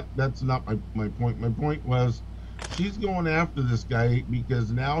doesn't. That's not my point. My point was, she's going after this guy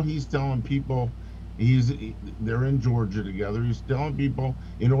because now he's telling people, they're in Georgia together. He's telling people,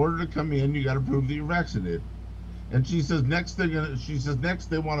 in order to come in, you got to prove that you're vaccinated. And she says next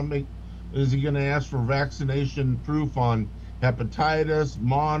they want to make, is he going to ask for vaccination proof on hepatitis,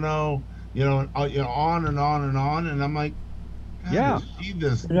 mono, on and on and on. And I'm like, God, Yeah. is she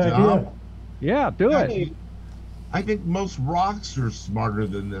this Good idea. dumb? Yeah, do it. Actually, I think most rocks are smarter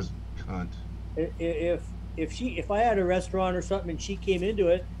than this cunt. If I had a restaurant or something and she came into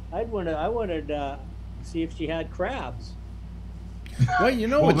it, I wanted see if she had crabs. Well, you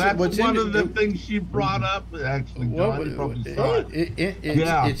know Well, what's that's one of the things she brought up. Actually, John, you probably saw it.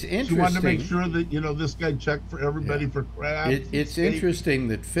 It's interesting. She wanted to make sure that this guy checked for everybody for crabs. It's interesting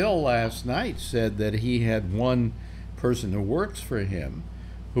that Phil last night said that he had one person who works for him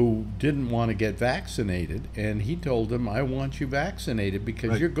who didn't want to get vaccinated, and he told him, I want you vaccinated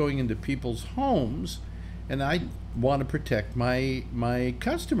because you're going into people's homes, and I want to protect my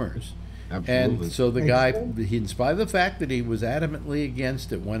customers. Absolutely. And so the guy, in spite of the fact that he was adamantly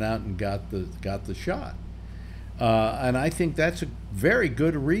against it, went out and got the shot. And I think that's a very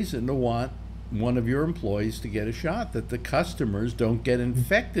good reason to want one of your employees to get a shot, that the customers don't get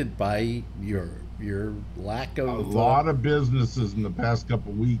infected by your lack of. A lot of businesses in the past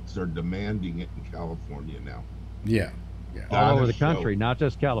couple of weeks are demanding it in California now. Yeah. All over the country, not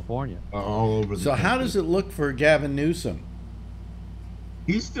just California. All over the So country. how does it look for Gavin Newsom?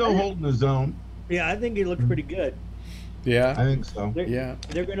 He's still holding his own. Yeah, I think he looks pretty good. Yeah. I think so. They're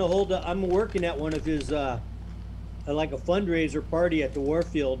going to hold. I'm working at one of his like a fundraiser party at the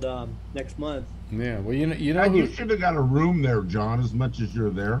Warfield next month. Yeah. Well, you know God, who, you should have got a room there, John. As much as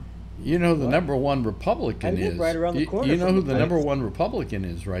you're there. the number one Republican I live is. right around the corner You know from who the the place. number one Republican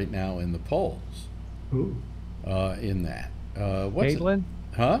is right now in the polls. Who? In that. What's it? Caitlin?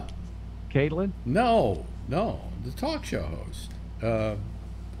 Huh? Caitlin? No, the talk show host.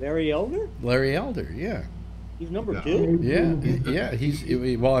 Larry Elder? Larry Elder, yeah. He's number 2? Yeah, he's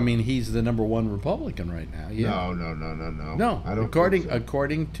he's the number one Republican right now. Yeah. No. No, I don't according think so.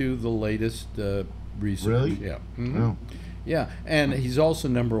 according to the latest research. Really? Yeah. Mhm. No. Yeah, and he's also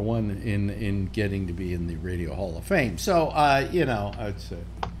number one in getting to be in the Radio Hall of Fame. So, I'd say.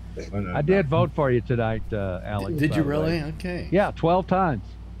 I did vote for you tonight, Alex. Did by you the really? way. Okay. Yeah, 12 times.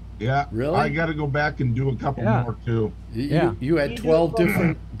 Yeah. Really? I got to go back and do a couple Yeah. more too. You had 12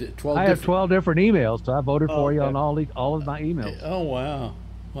 different. 12 I have different. 12 different emails, so I voted for you okay. on all of my emails. Oh wow.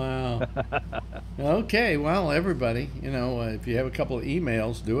 Okay, well, everybody, if you have a couple of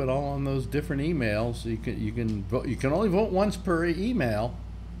emails, do it all on those different emails. You can vote. You can only vote once per email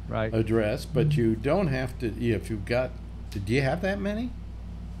Right. address, but you don't have to. If you've got, do you have that many?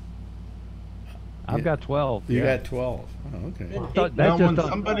 I've got 12. You yeah. got 12. Oh, okay. That's Now, when just on,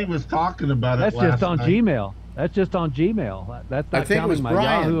 somebody was talking about it that's last just on night, Gmail. That's just on Gmail. That's not I think it counting was my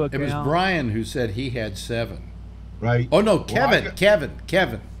Brian. Yahoo It was account. Brian who said he had 7. right? Oh no, Well,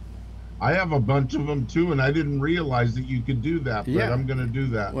 Kevin. I have a bunch of them too, and I didn't realize that you could do that. But Yeah. I'm going to do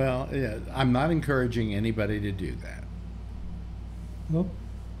that. Well, yeah, I'm not encouraging anybody to do that. Nope.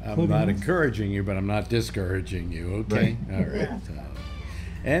 I'm not encouraging you, but I'm not discouraging you. Okay. All right.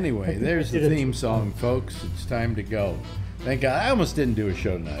 Anyway, there's the theme song, folks. It's time to go. Thank God. I almost didn't do a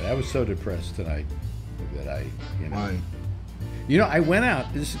show tonight. I was so depressed tonight that Why? I went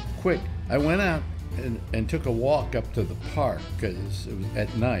out. This is quick. I went out and took a walk up to the park because it was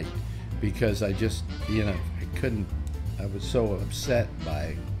at night because I just, I couldn't. I was so upset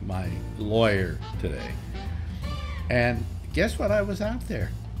by my lawyer today. And guess what? I was out there.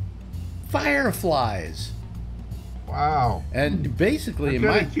 Fireflies. Wow. And basically,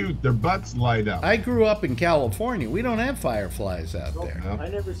 They're kind of cute. Their butts light up. I grew up in California. We don't have fireflies out there. No. I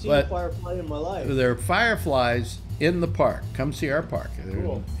never seen But- a firefly in my life. There are fireflies in the park. Come see our park. They're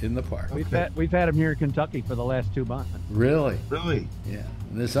Cool. in the park. We've had them here in Kentucky for the last 2 months. Really? Really? Yeah.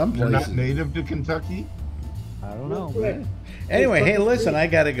 And there's some They're places. not native to Kentucky? I don't know. Good. Anyway, hey, Trucker listen, Steve. I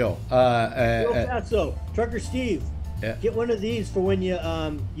gotta go. Real fast though, Trucker Steve, Yeah. get one of these for when you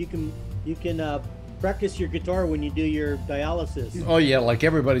can practice your guitar when you do your dialysis. Oh yeah, like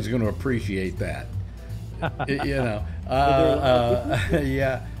everybody's going to appreciate that. Yeah.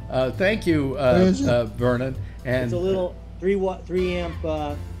 Thank you, Vernon. And It's a little 3 amp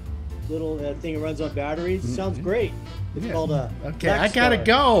little thing that runs on batteries. It sounds great. It's Yeah. called a. Okay, Black I gotta Star.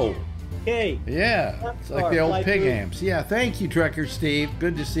 go. Okay. Yeah, Black it's like Star, the old fly pig through. amps. Yeah, thank you, Trucker Steve.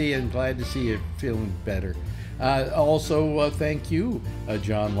 Good to see you and glad to see you feeling better. Also, thank you,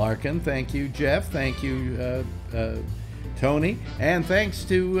 John Larkin. Thank you, Jeff. Thank you, Tony. And thanks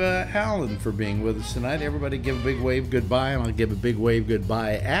to Alan for being with us tonight. Everybody give a big wave goodbye, and I'll give a big wave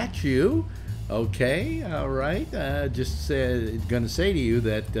goodbye at you. Okay, all right. Just going to say to you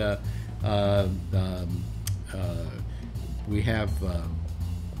that we have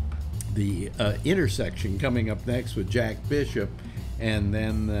the intersection coming up next with Jack Bishop, and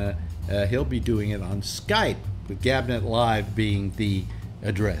then he'll be doing it on Skype with Gabnet Live being the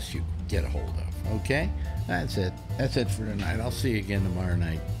address you. get a hold of. Okay? That's it. That's it for tonight. I'll see you again tomorrow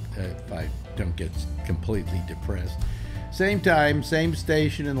night if I don't get completely depressed. Same time, same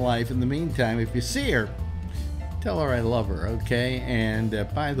station in life. In the meantime, if you see her, tell her I love her, okay? And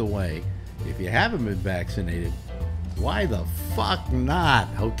by the way, if you haven't been vaccinated, why the fuck not,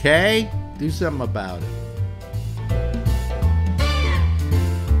 okay? Do something about it.